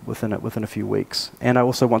done within a few weeks. And I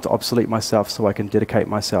also want to obsolete myself so I can dedicate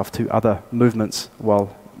myself to other movements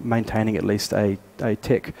while maintaining at least a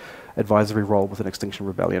tech advisory role within Extinction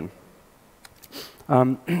Rebellion.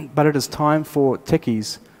 But it is time for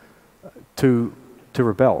techies to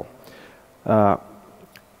rebel.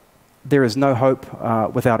 There is no hope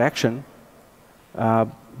without action,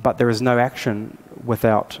 but there is no action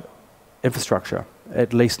without infrastructure,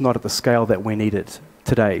 at least not at the scale that we need it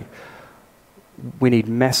today. We need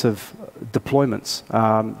massive deployments,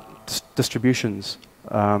 distributions.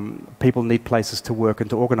 People need places to work and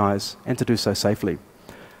to organize and to do so safely.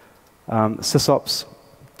 SysOps,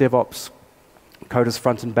 DevOps, coders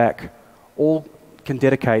front and back, all can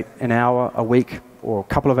dedicate an hour a week or a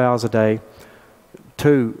couple of hours a day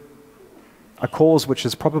to a cause which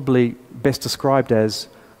is probably best described as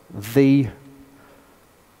the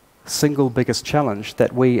single biggest challenge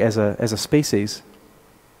that we as a species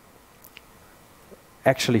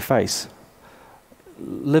actually face.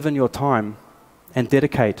 Live in your time and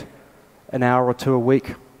dedicate an hour or two a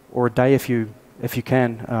week or a day if you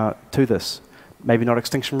can to this. Maybe not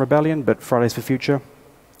Extinction Rebellion, but Fridays for Future,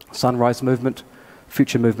 Sunrise Movement,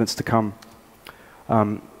 future movements to come.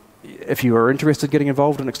 If you are interested in getting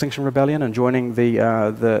involved in Extinction Rebellion and joining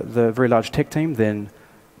the very large tech team, then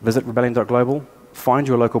visit rebellion.global, find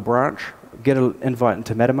your local branch, get an invite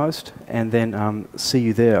into Mattermost, and then see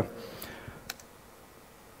you there.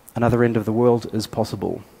 Another end of the world is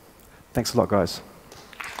possible. Thanks a lot, guys.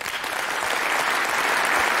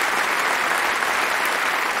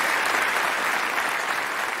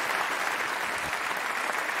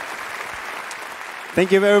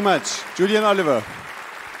 Thank you very much. Julian Oliver,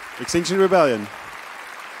 Extinction Rebellion.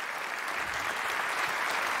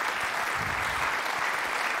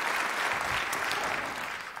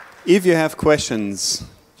 If you have questions,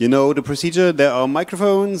 You know the procedure. There are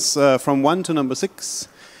microphones from 1 to number 6.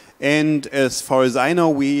 And as far as I know,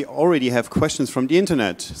 we already have questions from the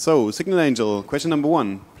internet. So, Signal Angel, question number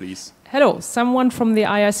 1, please. Hello, someone from the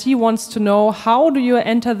IRC wants to know how do you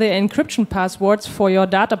enter the encryption passwords for your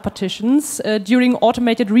data partitions during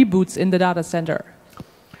automated reboots in the data center?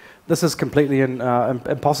 This is completely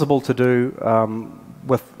impossible to do for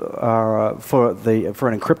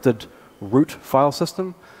an encrypted root file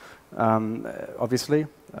system. Obviously,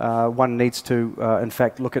 one needs to, in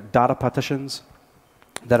fact, look at data partitions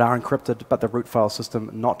that are encrypted, but the root file system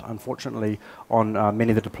not, unfortunately, on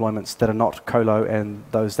many of the deployments that are not colo and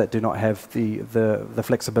those that do not have the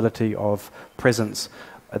flexibility of presence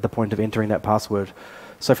at the point of entering that password.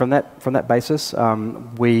 So from that basis,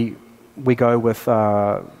 we go with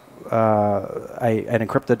an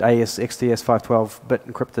encrypted AES-XTS 512-bit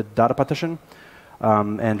encrypted data partition,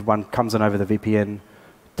 and one comes in over the VPN,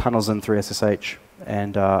 tunnels in through SSH,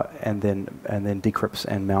 and then decrypts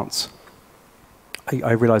and mounts.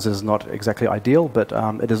 I realize this is not exactly ideal, but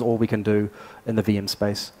it is all we can do in the VM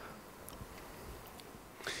space.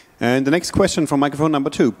 And the next question from microphone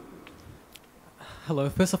number 2. Hello.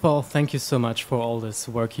 First of all, thank you so much for all this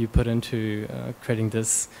work you put into creating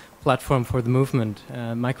this platform for the movement.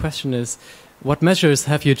 My question is, what measures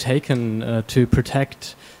have you taken to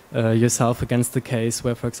protect yourself against the case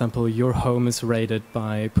where, for example, your home is raided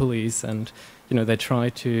by police and they try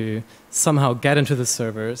to somehow get into the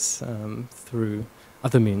servers through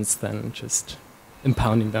other means than just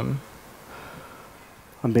impounding them?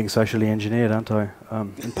 I'm being socially engineered, aren't I,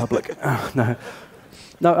 in public? No,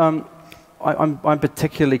 I'm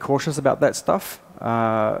particularly cautious about that stuff.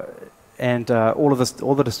 And all the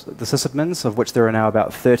sysadmins, of which there are now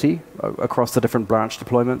about 30 across the different branch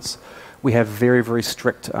deployments, we have very, very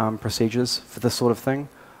strict procedures for this sort of thing,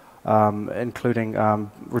 including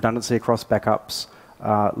redundancy across backups,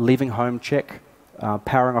 leaving home check,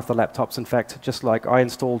 powering off the laptops. In fact, just like I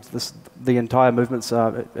installed the entire movement's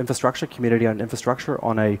infrastructure, community-owned infrastructure,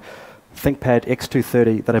 on a ThinkPad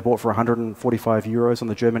X230 that I bought for 145 euros on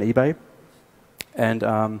the German eBay. And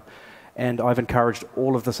I've encouraged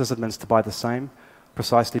all of the sysadmins to buy the same,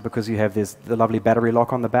 precisely because you have the lovely battery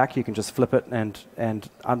lock on the back. You can just flip it and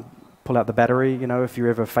pull out the battery, if you're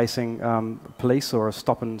ever facing police or a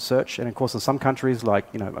stop and search. And of course, in some countries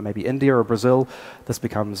like maybe India or Brazil, this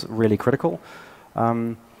becomes really critical.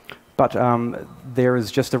 But there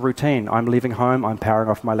is just a routine. I'm leaving home. I'm powering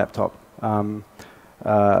off my laptop.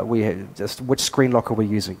 Which screen lock are we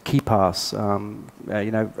using? KeyPass.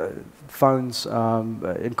 Phones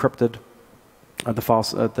encrypted. The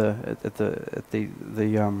files at the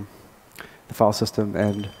file system,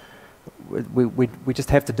 and we just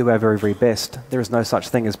have to do our very, very best. There is no such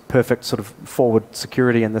thing as perfect sort of forward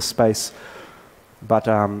security in this space, but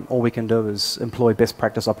all we can do is employ best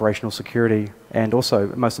practice operational security, and also,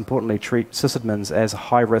 most importantly, treat sysadmins as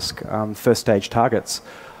high-risk first-stage targets,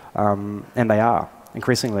 and they are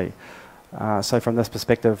increasingly. So from this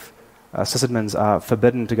perspective, sysadmins are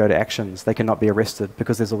forbidden to go to actions. They cannot be arrested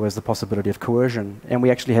because there's always the possibility of coercion. And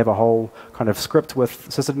we actually have a whole kind of script with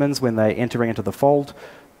sysadmins when they're entering into the fold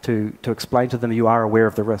to explain to them you are aware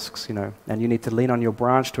of the risks, and you need to lean on your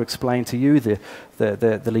branch to explain to you the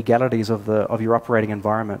legalities of your operating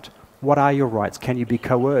environment. What are your rights? Can you be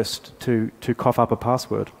coerced to cough up a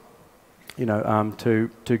password? To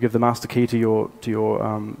give the master key to your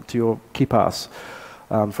KeyPass,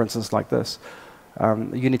 for instance, like this.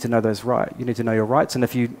 You need to know those rights. You need to know your rights, and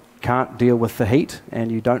if you can't deal with the heat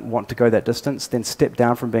and you don't want to go that distance, then step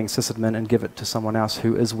down from being sysadmin and give it to someone else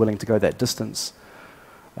who is willing to go that distance.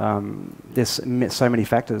 There's so many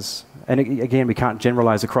factors, and again, we can't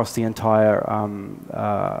generalize across the entire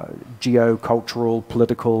geo-cultural,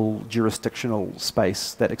 political, jurisdictional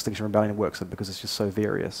space that Extinction Rebellion works in, because it's just so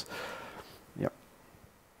various. Yep.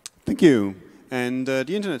 Thank you. And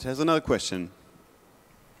the internet has another question.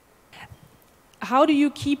 How do you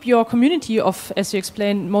keep your community of, as you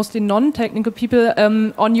explained, mostly non-technical people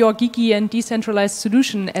on your geeky and decentralized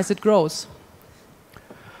solution as it grows?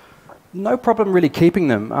 No problem really keeping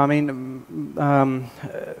them. I mean,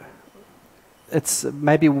 it's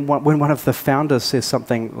maybe when one of the founders says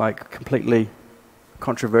something like completely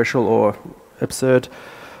controversial or absurd.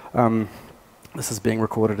 This is being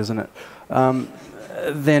recorded, isn't it?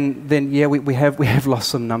 Then yeah, we have lost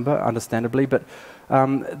some number, understandably, but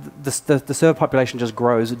the server population just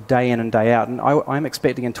grows day in and day out, and I'm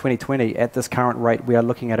expecting in 2020, at this current rate, we are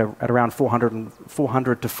looking at around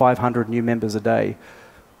 400 to 500 new members a day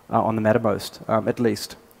on the Mattermost, at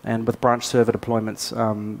least. And with branch server deployments,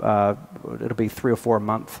 it'll be 3 or 4 a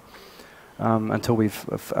month until we've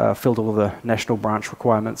filled all of the national branch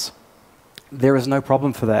requirements. there is no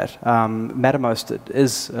problem for that. Mattermost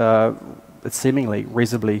is it's seemingly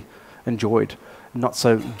reasonably enjoyed, not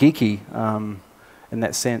so geeky in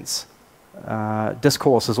that sense.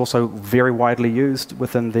 Discourse is also very widely used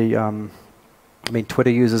within the. I mean, Twitter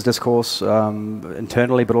uses discourse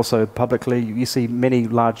internally, but also publicly. You see many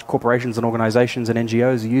large corporations and organizations and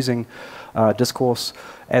NGOs using discourse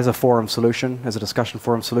as a forum solution, as a discussion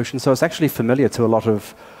forum solution. So it's actually familiar to a lot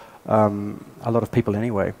of people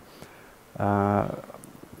anyway.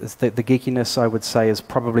 The geekiness, I would say, is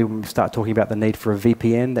probably when we start talking about the need for a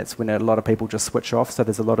VPN. That's when a lot of people just switch off. So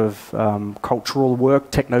there's a lot of cultural work,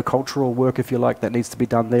 techno-cultural work, if you like, that needs to be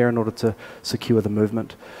done there in order to secure the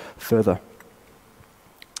movement further.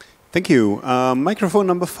 Thank you. Microphone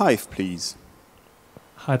number 5, please.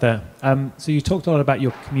 Hi there. So you talked a lot about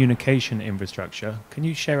your communication infrastructure. Can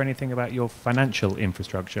you share anything about your financial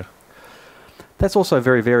infrastructure? That's also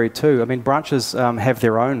very varied too. I mean, branches have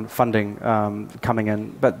their own funding coming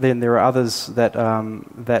in, but then there are others that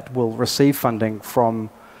that will receive funding from.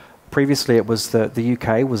 Previously, it was the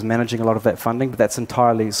UK was managing a lot of that funding, but that's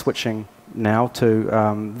entirely switching now to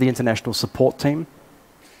the International Support Team,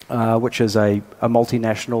 which is a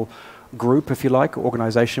multinational group, if you like,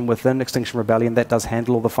 organisation within Extinction Rebellion that does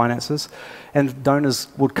handle all the finances, and donors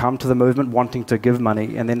would come to the movement wanting to give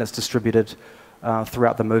money, and then it's distributed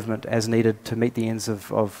throughout the movement as needed to meet the ends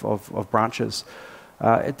of branches.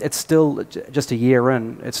 It's still, just a year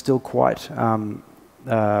in, it's still quite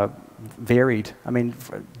varied. I mean,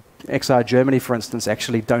 XR Germany, for instance,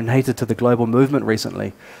 actually donated to the global movement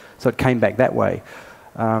recently, so it came back that way.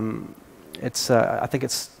 I think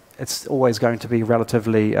it's always going to be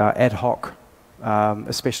relatively ad hoc,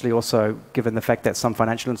 especially also given the fact that some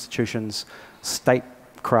financial institutions,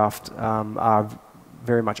 statecraft, are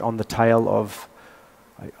very much on the tail of.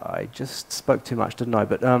 I just spoke too much, didn't I?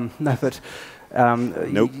 But no, but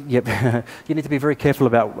nope. Yep. You need to be very careful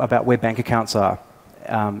about where bank accounts are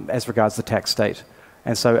as regards the tax state.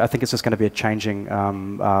 And so I think it's just going to be a changing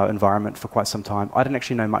environment for quite some time. I didn't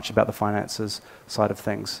actually know much about the finances side of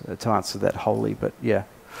things to answer that wholly, but yeah,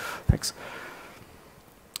 thanks.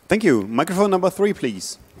 Thank you. Microphone number 3,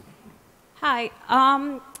 please. Hi.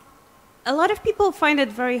 A lot of people find it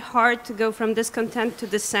very hard to go from discontent to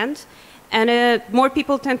dissent, and more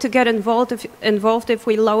people tend to get involved if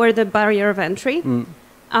we lower the barrier of entry.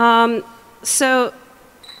 So,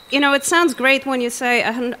 you know, it sounds great when you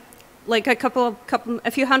say like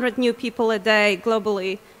a few hundred new people a day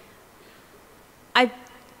globally.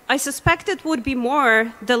 I suspect it would be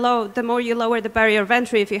more the more you lower the barrier of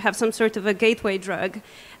entry if you have some sort of a gateway drug.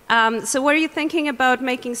 So were you thinking about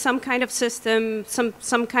making some kind of system,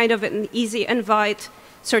 some kind of an easy invite,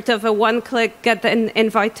 sort of a one-click get the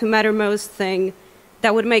invite to Mattermost thing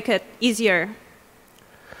that would make it easier?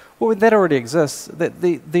 Well, that already exists.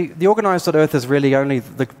 The organized.earth is really only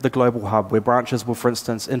the global hub where branches will, for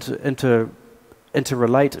instance, interrelate,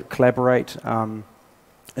 collaborate,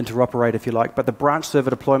 interoperate, if you like. But the branch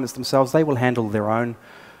server deployments themselves, they will handle their own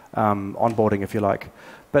onboarding, if you like.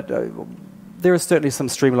 But there is certainly some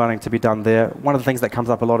streamlining to be done there. One of the things that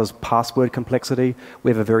comes up a lot is password complexity.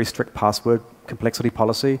 We have a very strict password complexity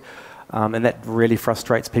policy, and that really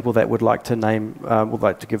frustrates people that would like to name, would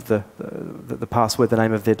like to give the password the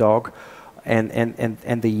name of their dog,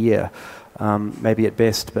 and the year, maybe at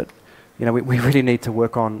best. But you know, we really need to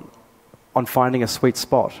work on finding a sweet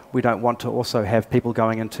spot. We don't want to also have people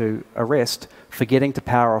going into arrest, forgetting to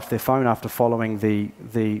power off their phone after following the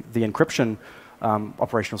encryption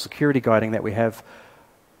operational security guiding that we have,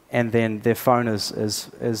 and then their phone is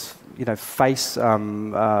you know, face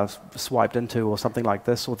swiped into or something like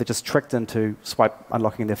this, or they're just tricked into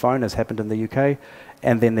unlocking their phone, as happened in the UK,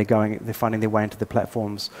 and then they're finding their way into the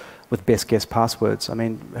platforms with best guess passwords. I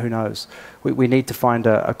mean, who knows? We need to find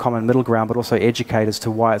a common middle ground, but also educate as to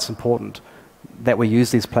why it's important that we use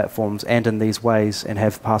these platforms and in these ways and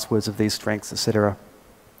have passwords of these strengths, etc.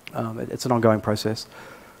 It's an ongoing process.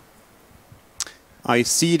 I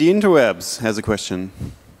see the interwebs has a question.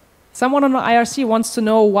 Someone on the IRC wants to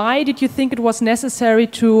know, why did you think it was necessary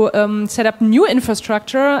to set up new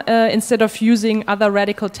infrastructure instead of using other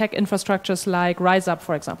radical tech infrastructures like RiseUp,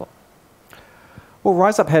 for example? Well,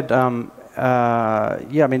 RiseUp had, I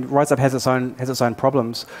mean, RiseUp has its own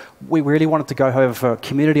problems. We really wanted to go, however, for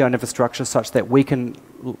community-owned infrastructure such that we can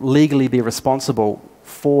legally be responsible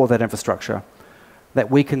for that infrastructure, that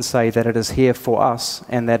we can say that it is here for us,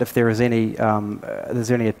 and that if there is any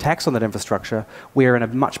attacks on that infrastructure, we're in a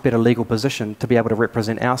much better legal position to be able to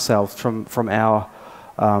represent ourselves from our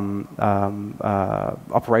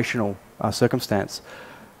operational circumstance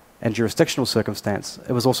and jurisdictional circumstance.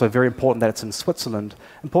 It was also very important that it's in Switzerland.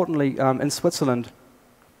 Importantly, in Switzerland,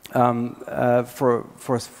 For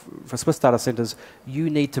Swiss data centers, you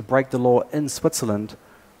need to break the law in Switzerland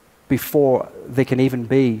before there can even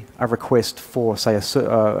be a request for, say, a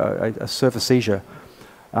server seizure.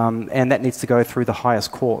 And that needs to go through the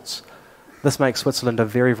highest courts. This makes Switzerland a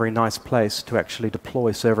very, very nice place to actually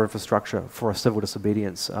deploy server infrastructure for a civil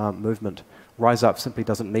disobedience movement. RiseUp simply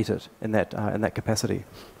doesn't meet it in that capacity.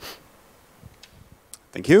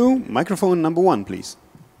 Thank you. Microphone number 1, please.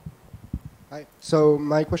 Hi. So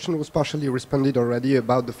my question was partially responded already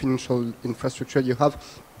about the financial infrastructure you have.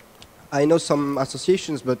 I know some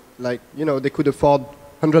associations, but like, you know, they could afford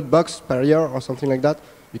 $100 per year or something like that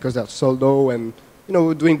because they're so low and, you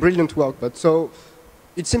know, doing brilliant work. But so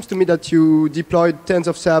it seems to me that you deployed tens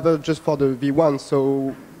of servers just for the V1.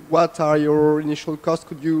 So what are your initial costs?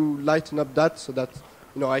 Could you lighten up that so that,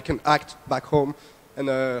 you know, I can act back home? And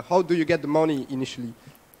how do you get the money initially?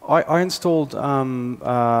 I installed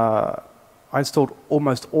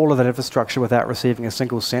almost all of that infrastructure without receiving a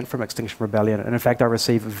single cent from Extinction Rebellion. And in fact, I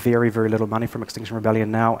receive very, very little money from Extinction Rebellion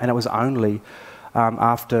now. And it was only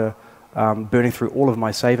after burning through all of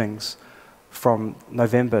my savings from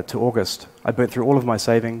November to August. I burnt through all of my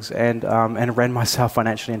savings and ran myself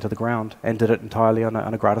financially into the ground and did it entirely on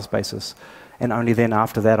a gratis basis. And only then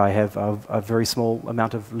after that I have a very small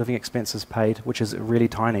amount of living expenses paid, which is really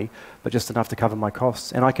tiny, but just enough to cover my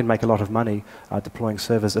costs. And I can make a lot of money deploying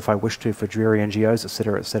servers if I wish to for dreary NGOs,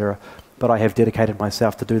 etc., etc. But I have dedicated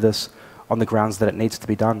myself to do this on the grounds that it needs to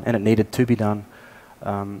be done, and it needed to be done.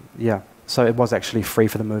 Yeah, so it was actually free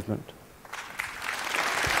for the movement.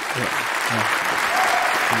 Yeah.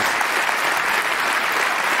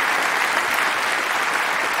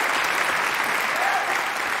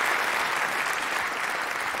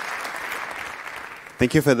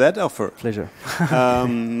 Thank you for that offer. Pleasure.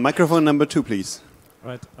 Microphone number 2, please.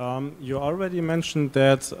 Right. You already mentioned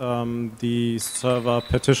that the server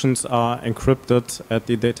partitions are encrypted at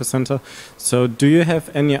the data center. So do you have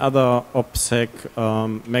any other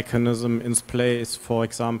OPSEC mechanism in place, for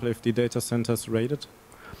example, if the data center is raided?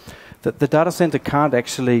 The data center can't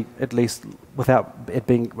actually, at least without it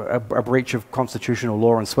being a breach of constitutional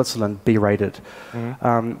law in Switzerland, be raided.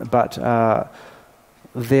 Mm-hmm. But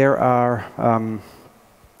there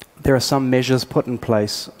are some measures put in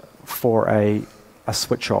place for a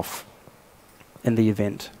switch off in the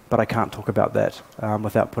event, but I can't talk about that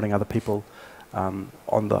without putting other people in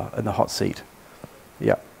the hot seat.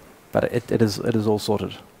 Yeah, but it is all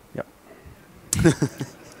sorted. Yeah.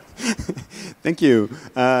 Thank you.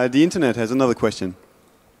 The internet has another question.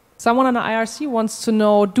 Someone on the IRC wants to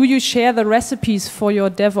know, do you share the recipes for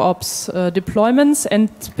your DevOps deployments,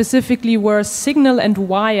 and specifically were Signal and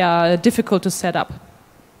Wire difficult to set up?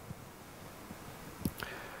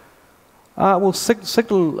 Well,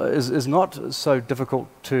 Signal is not so difficult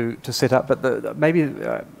to set up, but maybe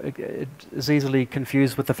it is easily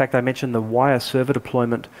confused with the fact I mentioned the Wire server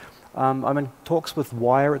deployment. I'm in talks with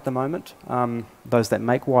Wire at the moment, those that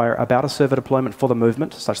make Wire, about a server deployment for the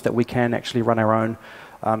movement, such that we can actually run our own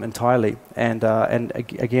entirely, and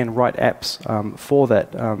again write apps for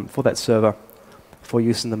that server for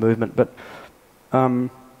use in the movement. But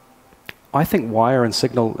I think Wire and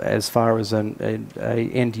Signal, as far as an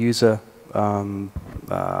end user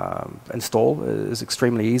install, is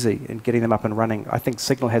extremely easy in getting them up and running. I think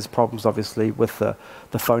Signal has problems, obviously, with the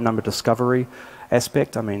phone number discovery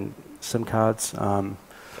aspect. I mean, SIM cards, I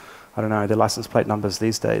don't know, their license plate numbers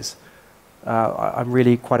these days. I'm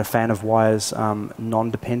really quite a fan of Wire's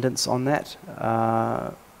non-dependence on that.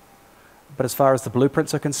 But as far as the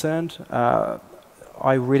blueprints are concerned,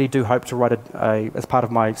 I really do hope to write as part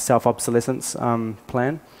of my self-obsolescence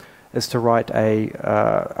plan, is to write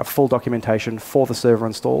a full documentation for the server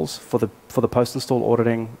installs, for the post-install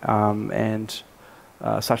auditing, and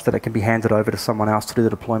such that it can be handed over to someone else to do the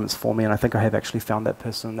deployments for me. And I think I have actually found that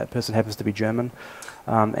person. That person happens to be German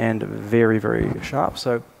and very, very sharp.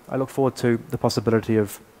 So I look forward to the possibility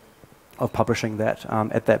of publishing that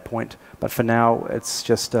at that point. But for now, it's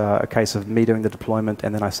just a case of me doing the deployment,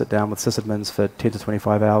 and then I sit down with sysadmins for 10 to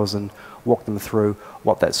 25 hours and walk them through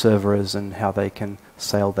what that server is and how they can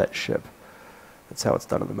sail that ship. That's how it's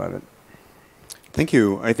done at the moment. Thank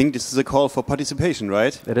you. I think this is a call for participation,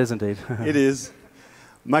 right? It is indeed. It is.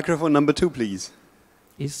 Microphone number 2, please.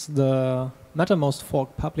 Is the Mattermost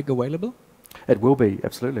fork public available? It will be,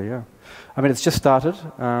 absolutely, yeah. I mean, it's just started.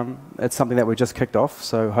 It's something that we just kicked off,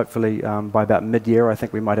 so hopefully by about mid-year, I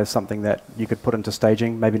think we might have something that you could put into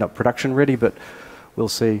staging, maybe not production ready, but we'll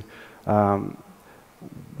see.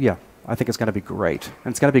 Yeah, I think it's going to be great.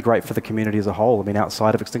 And it's going to be great for the community as a whole. I mean,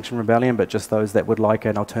 outside of Extinction Rebellion, but just those that would like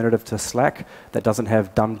an alternative to Slack that doesn't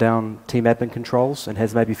have dumbed-down team admin controls and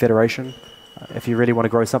has maybe federation. If you really want to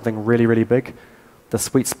grow something really, really big, the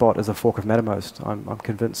sweet spot is a fork of Mattermost. I'm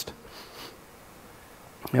convinced.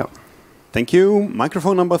 Yeah. Thank you.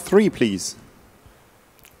 Microphone number 3, please.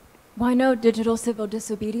 Why no digital civil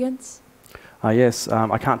disobedience? Yes,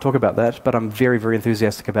 I can't talk about that, but I'm very, very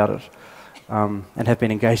enthusiastic about it, and have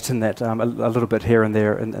been engaged in that a little bit here and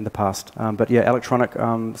there in the past. But yeah, electronic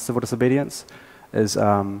civil disobedience is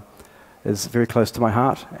very close to my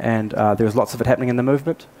heart, and there's lots of it happening in the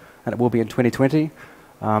movement, and it will be in 2020,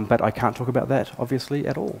 but I can't talk about that, obviously,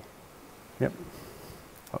 at all. Yep.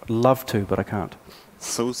 I'd love to, but I can't.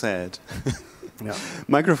 So sad. Yeah.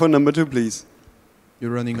 Microphone number 2, please.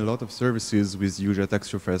 You're running a lot of services with huge attack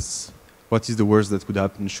surface. What is the worst that could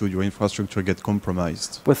happen should your infrastructure get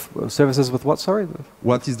compromised? With services with what, sorry?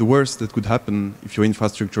 What is the worst that could happen if your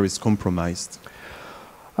infrastructure is compromised?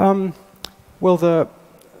 Well, the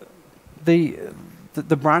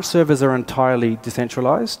branch servers are entirely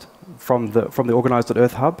decentralized from the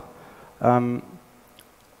organized.earth hub.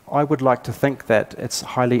 I would like to think that it's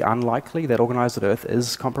highly unlikely that organized.earth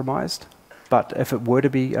is compromised. But if it were to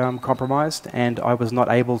be compromised and I was not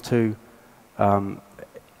able to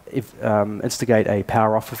instigate a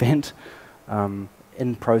power off event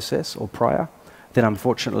in process or prior, then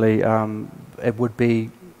unfortunately it would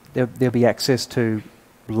be there'll be access to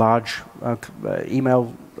large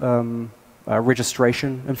email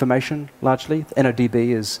registration information largely. NODB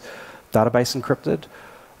is database encrypted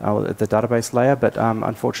at the database layer, but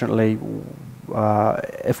unfortunately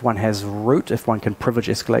if one has root, if one can privilege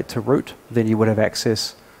escalate to root, then you would have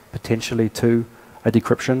access potentially to a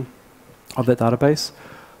decryption of that database.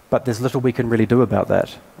 But there's little we can really do about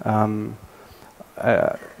that.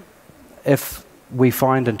 If we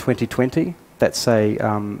find in 2020 that, say,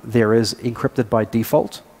 there is encrypted by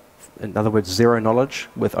default, in other words, zero knowledge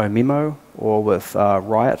with OMIMO or with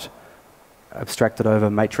Riot, abstracted over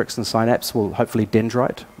Matrix and Synapse, will hopefully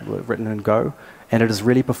Dendrite, written in Go, and it is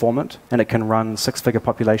really performant, and it can run 6-figure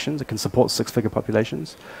populations, it can support 6-figure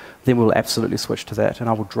populations, then we'll absolutely switch to that, and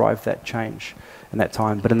I will drive that change in that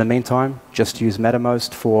time. But in the meantime, just use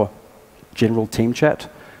Mattermost for general team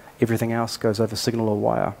chat. Everything else goes over Signal or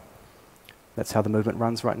Wire. That's how the movement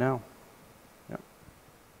runs right now. Yep.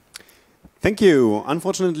 Thank you.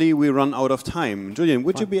 Unfortunately, we run out of time. Julian,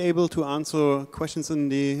 would you be able to answer questions in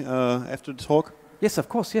the after the talk? Yes, of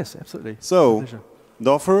course. Yes, absolutely. So,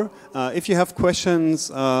 Dorfer, if you have questions,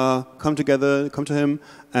 come together, come to him,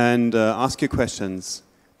 and ask your questions.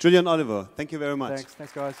 Julian Oliver, thank you very much.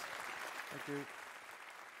 Thanks guys. Thank you.